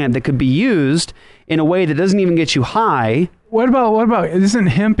criminalizing a plant that could be used in a way that doesn't even get you high. What about isn't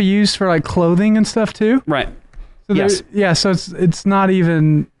hemp used for like clothing and stuff too? Right. So yes. Yeah, so it's not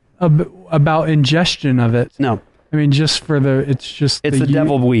even about ingestion of it. No. I mean, just for it's the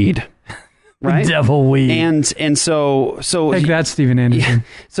devil weed. Right? The devil weed. And so take that, Stephen Anderson. Yeah,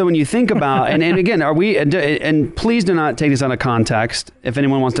 so when you think about and again, are we and please do not take this out of context. If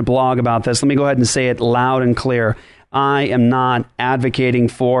anyone wants to blog about this, let me go ahead and say it loud and clear. I am not advocating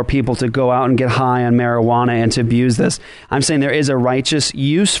for people to go out and get high on marijuana and to abuse this. I'm saying there is a righteous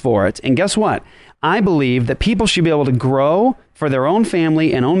use for it. And guess what? I believe that people should be able to grow for their own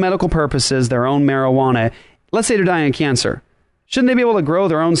family and own medical purposes, their own marijuana. Let's say they're dying of cancer. Shouldn't they be able to grow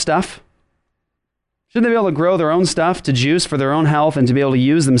their own stuff? Shouldn't they be able to grow their own stuff to juice for their own health and to be able to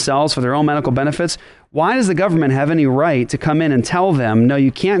use themselves for their own medical benefits? Why does the government have any right to come in and tell them, no,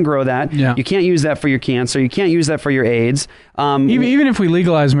 you can't grow that. Yeah. You can't use that for your cancer. You can't use that for your AIDS. Even if we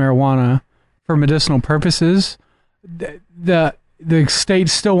legalize marijuana for medicinal purposes, the state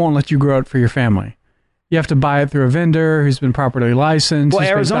still won't let you grow it for your family. You have to buy it through a vendor who's been properly licensed. Well,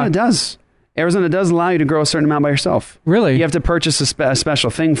 Arizona does. Arizona does allow you to grow a certain amount by yourself. Really? You have to purchase a special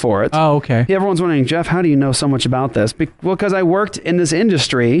thing for it. Oh, okay. Yeah, everyone's wondering, Jeff, how do you know so much about this? Well, because I worked in this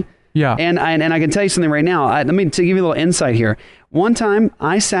industry. Yeah. And I can tell you something right now. Let me to give you a little insight here. One time,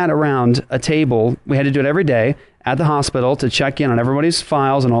 I sat around a table. We had to do it every day at the hospital to check in on everybody's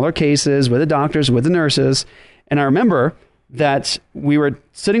files and all their cases with the doctors, with the nurses. And I remember that we were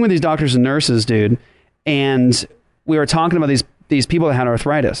sitting with these doctors and nurses, dude, and we were talking about these people that had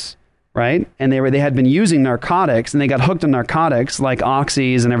arthritis. Right? And they had been using narcotics, and they got hooked on narcotics like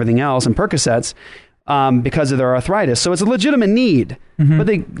oxys and everything else and Percocets because of their arthritis. So it's a legitimate need. Mm-hmm. But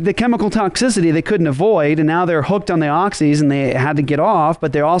the chemical toxicity they couldn't avoid, and now they're hooked on the oxys and they had to get off,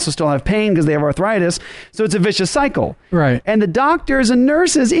 but they also still have pain because they have arthritis. So it's a vicious cycle. Right. And the doctors and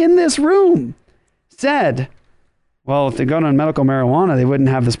nurses in this room said, well, if they're going on medical marijuana, they wouldn't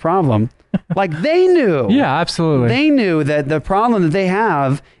have this problem. Like they knew. Yeah, absolutely. They knew that the problem that they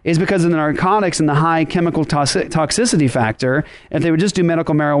have is because of the narcotics and the high chemical toxicity factor. If they would just do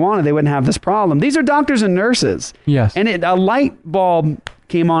medical marijuana, they wouldn't have this problem. These are doctors and nurses. Yes. And a light bulb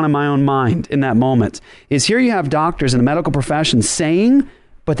came on in my own mind in that moment. Is here you have doctors in the medical profession saying,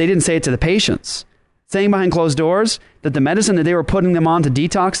 but they didn't say it to the patients, saying behind closed doors that the medicine that they were putting them on to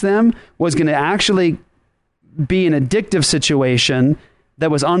detox them was going to actually be an addictive situation that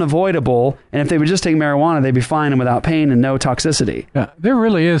was unavoidable, and if they would just take marijuana, they'd be fine and without pain and no toxicity. Yeah, there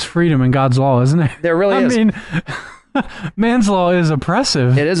really is freedom in God's law, isn't there? There really is. I mean, man's law is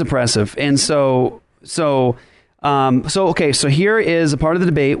oppressive. It is oppressive, and so here is a part of the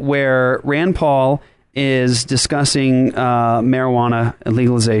debate where Rand Paul is discussing marijuana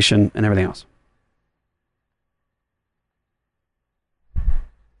legalization and everything else.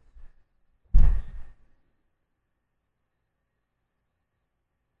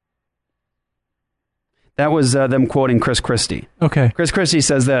 That was them quoting Chris Christie. Okay. Chris Christie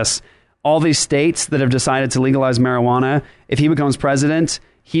says this: all these states that have decided to legalize marijuana, if he becomes president,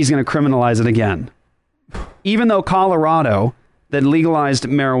 he's going to criminalize it again. Even though Colorado, that legalized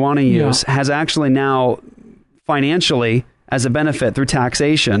marijuana use, has actually now financially, as a benefit through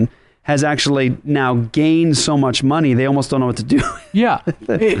taxation, has actually now gained so much money, they almost don't know what to do. Yeah.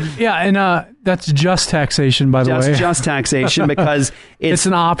 And that's just taxation, by the way. Just taxation, because it's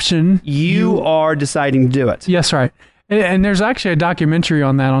an option. You are deciding to do it. Yes, right. And there's actually a documentary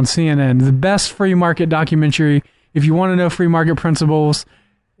on that on CNN. The best free market documentary, if you want to know free market principles,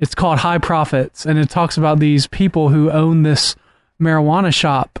 it's called High Profits. And it talks about these people who own this marijuana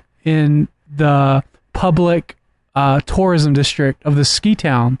shop in the public tourism district of the ski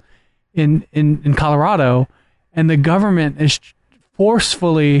town in Colorado, and the government is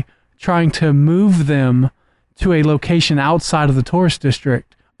forcefully trying to move them to a location outside of the tourist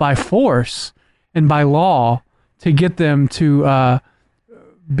district by force and by law to get them to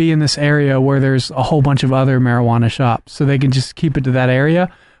be in this area where there's a whole bunch of other marijuana shops, so they can just keep it to that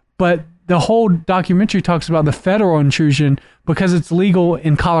area. But the whole documentary talks about the federal intrusion because it's legal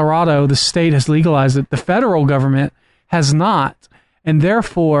in Colorado. The state has legalized it. The federal government has not, and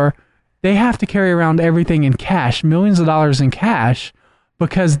therefore they have to carry around everything in cash, millions of dollars in cash,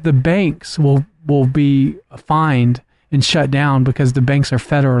 because the banks will be fined and shut down because the banks are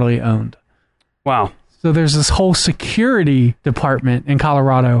federally owned. Wow. So there's this whole security department in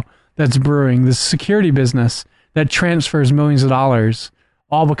Colorado that's brewing, this security business that transfers millions of dollars,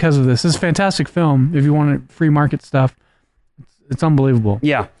 all because of this. This is a fantastic film. If you want free market stuff, it's unbelievable.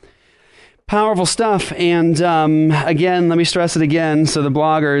 Yeah. Powerful stuff. And again, let me stress it again so the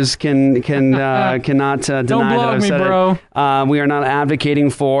bloggers cannot deny Don't that blog I've me, said bro. it. We are not advocating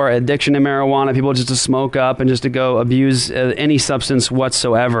for addiction to marijuana, people just to smoke up and just to go abuse any substance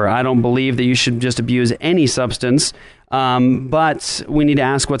whatsoever. I don't believe that you should just abuse any substance. But we need to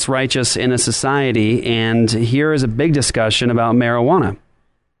ask what's righteous in a society. And here is a big discussion about marijuana.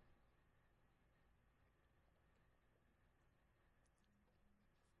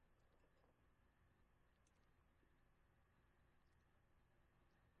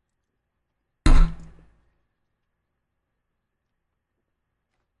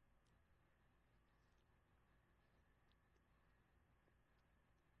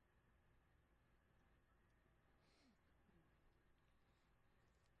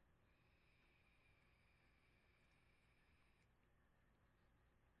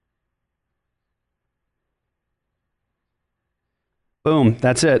 Boom.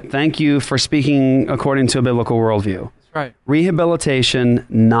 That's it. Thank you for speaking according to a biblical worldview. That's right. Rehabilitation,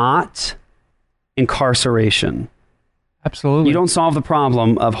 not incarceration. Absolutely. You don't solve the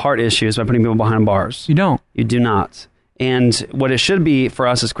problem of heart issues by putting people behind bars. You don't. You do not. And what it should be for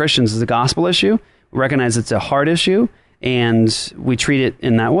us as Christians is a gospel issue. We recognize it's a heart issue, and we treat it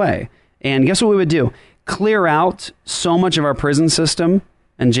in that way. And guess what we would do? Clear out so much of our prison system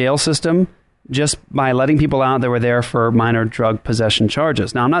and jail system just by letting people out that were there for minor drug possession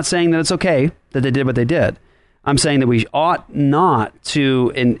charges. Now, I'm not saying that it's okay that they did what they did. I'm saying that we ought not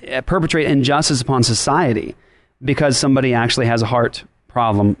to perpetrate injustice upon society because somebody actually has a heart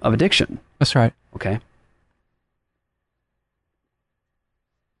problem of addiction. That's right. Okay.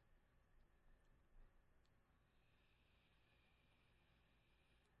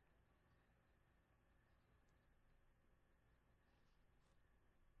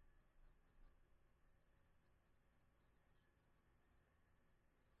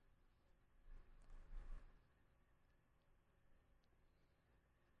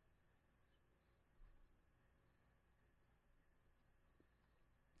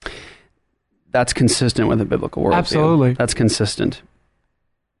 That's consistent with a biblical worldview. Absolutely. That's consistent.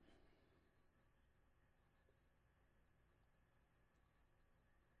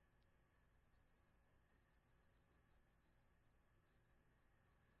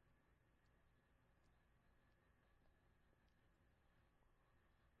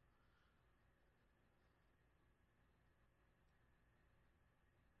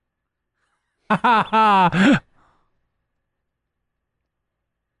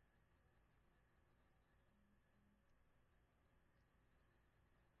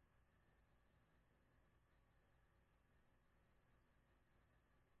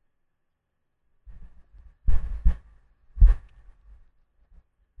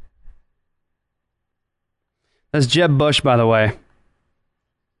 That's Jeb Bush, by the way.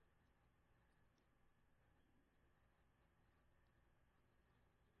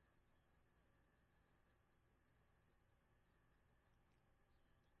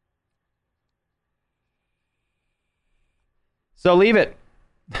 So leave it.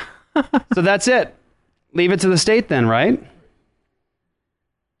 So that's it. Leave it to the state then, right?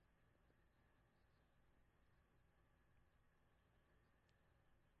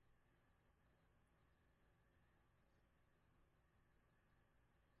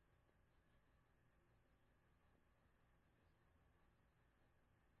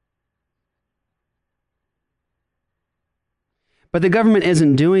 But the government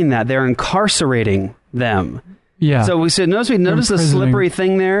isn't doing that. They're incarcerating them. Yeah. So we said, notice the slippery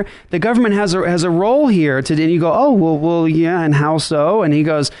thing there. The government has a role here to, and you go, oh, well, yeah, and how so? And he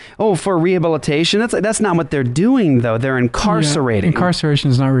goes, oh, for rehabilitation. That's not what they're doing, though. They're incarcerating. Yeah. Incarceration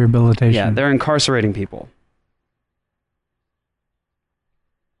is not rehabilitation. Yeah, they're incarcerating people.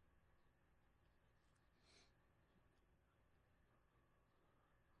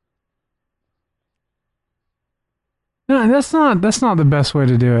 No, that's not the best way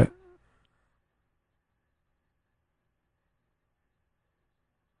to do it.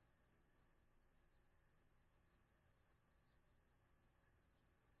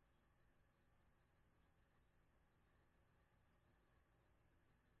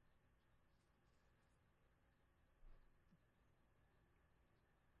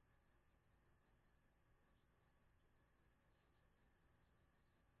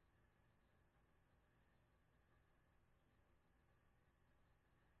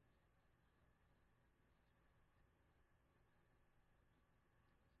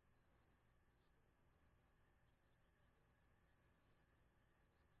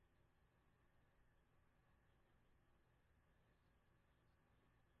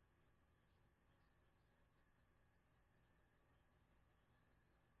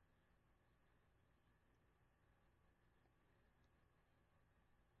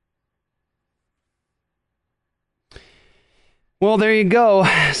 Well, there you go.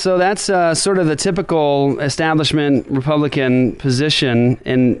 So that's sort of the typical establishment Republican position.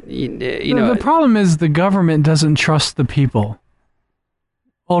 And, the problem is the government doesn't trust the people.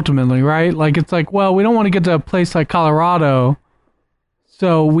 Ultimately, right? Like, it's like, well, we don't want to get to a place like Colorado,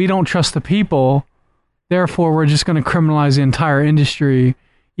 so we don't trust the people. Therefore, we're just going to criminalize the entire industry,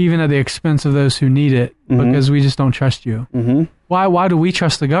 even at the expense of those who need it, because we just don't trust you. Mm-hmm. Why do we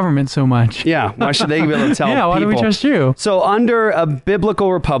trust the government so much? Yeah, why should they be able to tell yeah, why do we people? trust you? So under a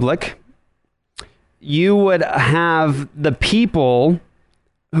biblical republic, you would have the people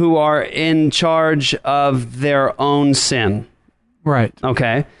who are in charge of their own sin. Right.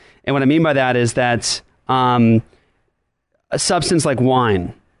 Okay. And what I mean by that is that a substance like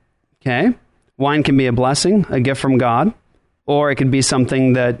wine, okay? Wine can be a blessing, a gift from God, or it can be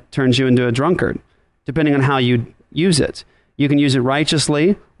something that turns you into a drunkard, depending on how you use it. You can use it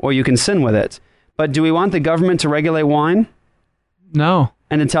righteously, or you can sin with it. But do we want the government to regulate wine? No.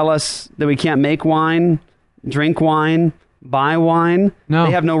 And to tell us that we can't make wine, drink wine, buy wine? No.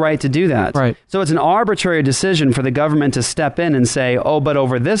 They have no right to do that. Right. So it's an arbitrary decision for the government to step in and say, oh, but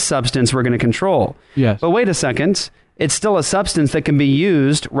over this substance we're going to control. Yes. But wait a second. It's still a substance that can be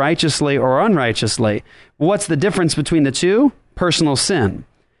used righteously or unrighteously. What's the difference between the two? Personal sin.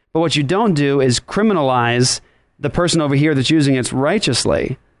 But what you don't do is criminalize the person over here that's using it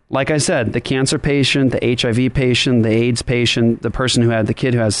righteously. Like I said, the cancer patient, the HIV patient, the AIDS patient, the person who had the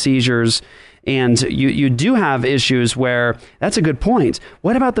kid who has seizures. And you do have issues where, that's a good point.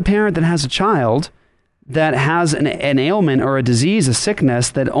 What about the parent that has a child that has an ailment or a disease, a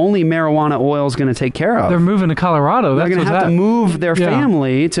sickness that only marijuana oil is going to take care of? They're moving to Colorado. They're going to have to move their Yeah.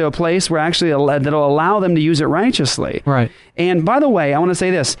 family to a place where actually that'll allow them to use it righteously. Right. And by the way, I want to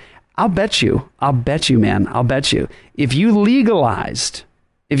say this. I'll bet you, man, if you legalized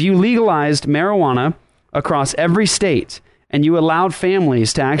marijuana across every state and you allowed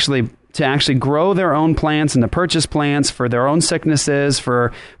families to actually grow their own plants and to purchase plants for their own sicknesses,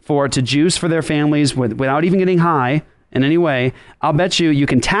 to juice for their families without even getting high in any way, I'll bet you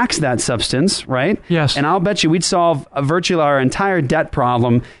can tax that substance, right? Yes. And I'll bet you we'd solve virtually our entire debt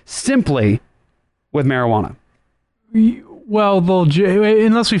problem simply with marijuana. Well,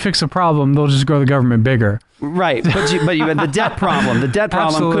 unless we fix the problem, they'll just grow the government bigger. Right, but you had the debt problem. The debt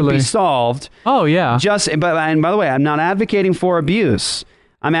problem could Absolutely. be solved. Oh, yeah. And by the way, I'm not advocating for abuse.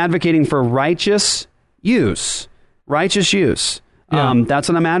 I'm advocating for righteous use. Righteous use. Yeah. That's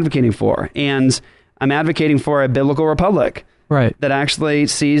what I'm advocating for. And I'm advocating for a biblical republic. Right. That actually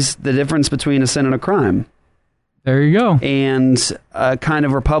sees the difference between a sin and a crime. There you go. And a kind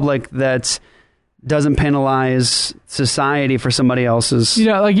of republic that doesn't penalize society for somebody else's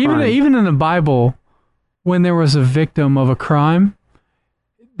like crime. even in the Bible, when there was a victim of a crime,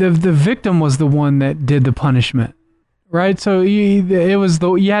 the victim was the one that did the punishment, right? So you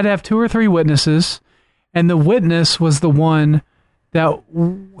had to have 2 or 3 witnesses, and the witness was the one that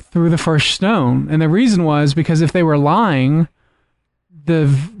threw the first stone. And the reason was because if they were lying,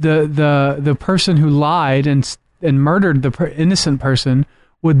 the person who lied and murdered the innocent person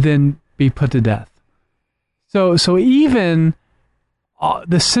would then be put to death. So even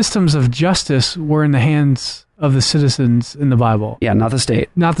the systems of justice were in the hands of the citizens in the Bible. Yeah, not the state.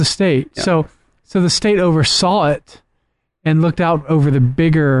 Not the state. Yeah. So the state oversaw it and looked out over the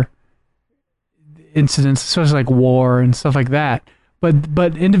bigger incidents, especially like war and stuff like that.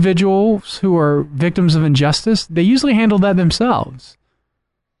 But individuals who are victims of injustice, they usually handle that themselves.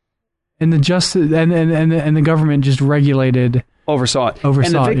 And the justice and the government just oversaw it. And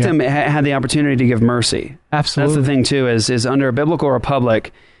the victim had the opportunity to give mercy. Absolutely. That's the thing too, is under a biblical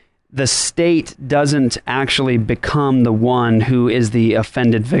republic, the state doesn't actually become the one who is the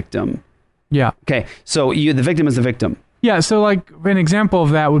offended victim. Yeah. Okay. So the victim is the victim. Yeah. So like an example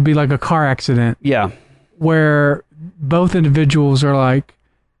of that would be like a car accident. Yeah. Where both individuals are like,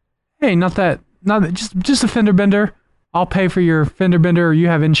 hey, just a fender bender. I'll pay for your fender bender, or you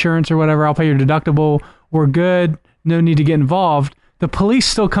have insurance or whatever. I'll pay your deductible. We're good. No need to get involved. The police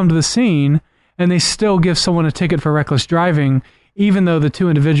still come to the scene and they still give someone a ticket for reckless driving, even though the two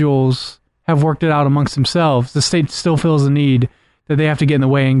individuals have worked it out amongst themselves. The state still feels the need that they have to get in the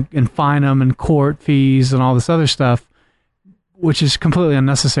way and fine them and court fees and all this other stuff, which is completely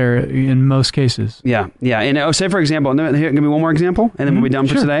unnecessary in most cases. Yeah, yeah. And say, for example, here, give me one more example, and then we'll be done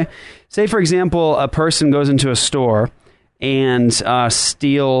for today. Say, for example, a person goes into a store and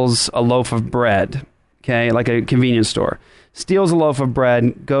steals a loaf of bread, okay, like a convenience store. Steals a loaf of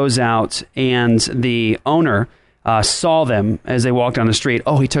bread, goes out, and the owner saw them as they walked down the street.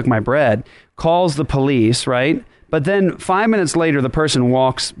 Oh, he took my bread. Calls the police, right? But then 5 minutes later, the person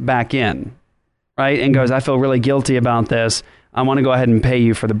walks back in, right, and goes, I feel really guilty about this. I want to go ahead and pay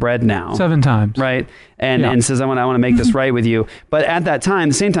you for the bread now. 7 times. Right? And says, I want to make this right with you. But at that time,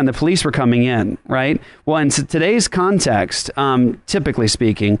 the same time, the police were coming in, right? Well, in today's context, typically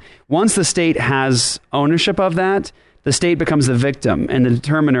speaking, once the state has ownership of that, the state becomes the victim and the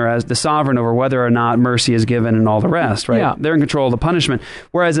determiner as the sovereign over whether or not mercy is given and all the rest, right? Yeah. They're in control of the punishment.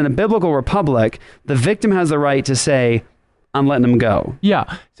 Whereas in a biblical republic, the victim has the right to say, I'm letting them go.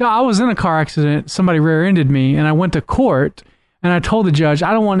 Yeah. So I was in a car accident. Somebody rear-ended me, and I went to court, and I told the judge,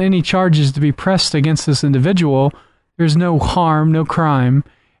 I don't want any charges to be pressed against this individual. There's no harm, no crime.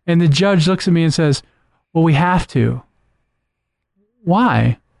 And the judge looks at me and says, well, we have to.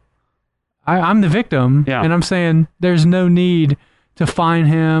 Why? I'm the victim, and I'm saying there's no need to fine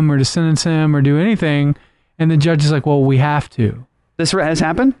him or to sentence him or do anything. And the judge is like, well, we have to. This has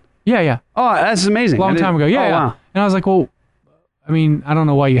happened? Yeah. Oh, that's amazing. Long time ago. Yeah. Wow. And I was like, well, I mean, I don't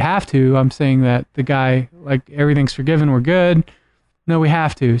know why you have to. I'm saying that the guy, like, everything's forgiven. We're good. No, we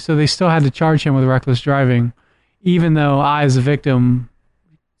have to. So they still had to charge him with reckless driving, even though I, as a victim,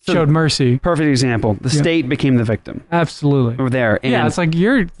 showed mercy. Perfect example. The state became the victim. Absolutely. Over there. And it's like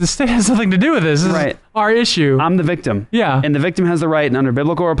the state has nothing to do with this. This is our issue. I'm the victim. Yeah. And the victim has the right under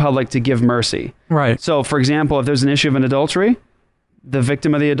biblical republic to give mercy. Right. So, for example, if there's an issue of an adultery, the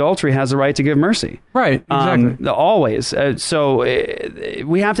victim of the adultery has the right to give mercy. Right. Exactly. Always.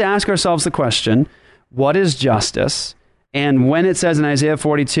 We have to ask ourselves the question, what is justice? And when it says in Isaiah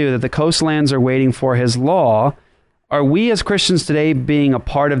 42 that the coastlands are waiting for his law, are we as Christians today being a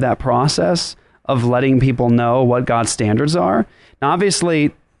part of that process of letting people know what God's standards are? Now,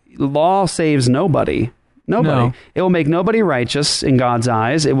 obviously, law saves nobody. Nobody. No. It will make nobody righteous in God's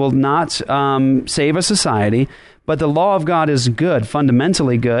eyes. It will not save a society. But the law of God is good,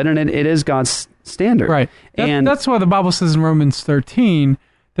 fundamentally good, and it is God's standard. Right. That's why the Bible says in Romans 13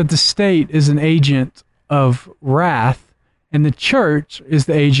 that the state is an agent of wrath and the church is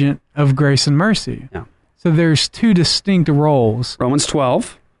the agent of grace and mercy. Yeah. So there's 2 distinct roles. Romans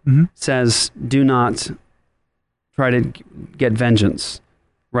 12 says, do not try to get vengeance,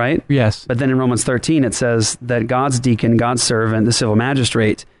 right? Yes. But then in Romans 13, it says that God's deacon, God's servant, the civil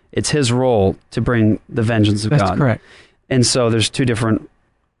magistrate, it's his role to bring the vengeance of God. That's correct. And so there's 2 different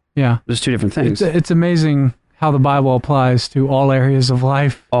things. It's amazing how the Bible applies to all areas of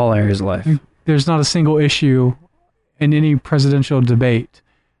life. All areas of life. There's not a single issue in any presidential debate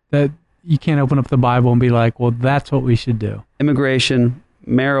that you can't open up the Bible and be like, well, that's what we should do. Immigration,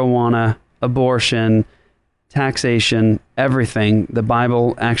 marijuana, abortion, taxation, everything the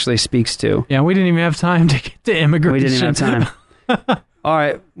Bible actually speaks to. Yeah, we didn't even have time to get to immigration. We didn't even have time. All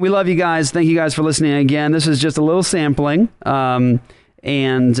right. We love you guys. Thank you guys for listening again. This is just a little sampling. And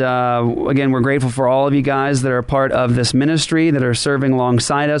again, we're grateful for all of you guys that are a part of this ministry, that are serving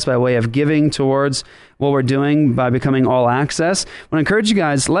alongside us by way of giving towards what we're doing by becoming All Access. I want to encourage you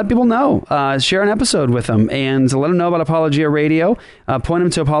guys, let people know, share an episode with them, and let them know about Apologia Radio. Point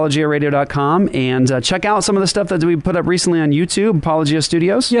them to apologiaradio.com, and check out some of the stuff that we put up recently on YouTube, Apologia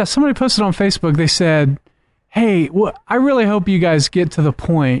Studios. Yeah, somebody posted on Facebook, they said, hey, I really hope you guys get to the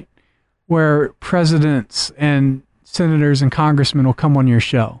point where presidents and senators and congressmen will come on your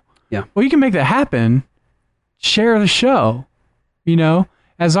show. Yeah. Well, you can make that happen. Share the show. You know,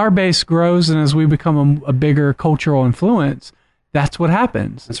 as our base grows and as we become a bigger cultural influence, that's what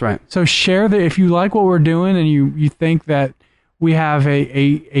happens. That's right. So share if you like what we're doing and you think that we have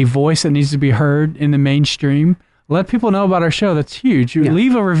a voice that needs to be heard in the mainstream, let people know about our show. That's huge. You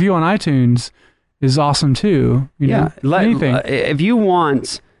leave a review on iTunes is awesome too. You know, anything. If you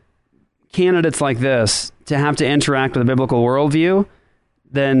want candidates like this to have to interact with a biblical worldview,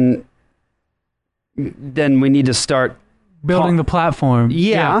 then we need to start building the platform.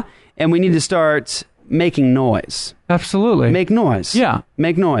 Yeah, and we need to start making noise. Absolutely. Make noise. Yeah.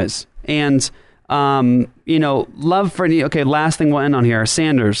 Make noise. And, love for... Okay, last thing we'll end on here.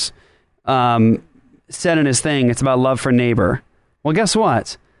 Sanders said in his thing, it's about love for neighbor. Well, guess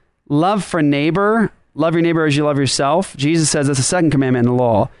what? Love for neighbor, love your neighbor as you love yourself. Jesus says that's the second commandment in the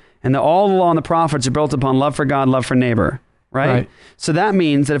law. And all the law and the prophets are built upon love for God, love for neighbor, right? So that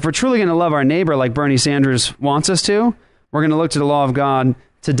means that if we're truly going to love our neighbor like Bernie Sanders wants us to, we're going to look to the law of God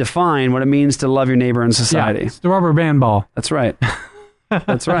to define what it means to love your neighbor in society. Yeah, it's the rubber band ball. That's right.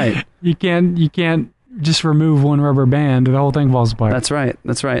 That's right. You can't just remove one rubber band and the whole thing falls apart. That's right.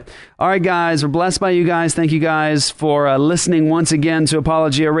 That's right. All right, guys. We're blessed by you guys. Thank you guys for listening once again to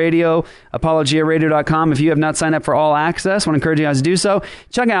Apologia Radio, apologiaradio.com. If you have not signed up for All Access, I want to encourage you guys to do so.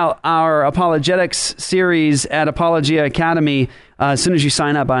 Check out our apologetics series at Apologia Academy as soon as you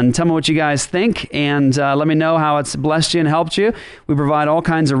sign up, and tell me what you guys think, and let me know how it's blessed you and helped you. We provide all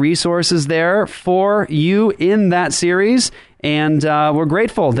kinds of resources there for you in that series, And we're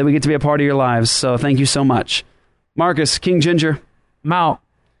grateful that we get to be a part of your lives. So thank you so much. Marcus, King Ginger. I'm out.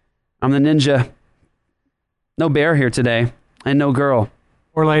 I'm the ninja. No bear here today. And no girl.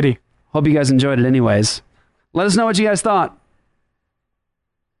 Or lady. Hope you guys enjoyed it anyways. Let us know what you guys thought.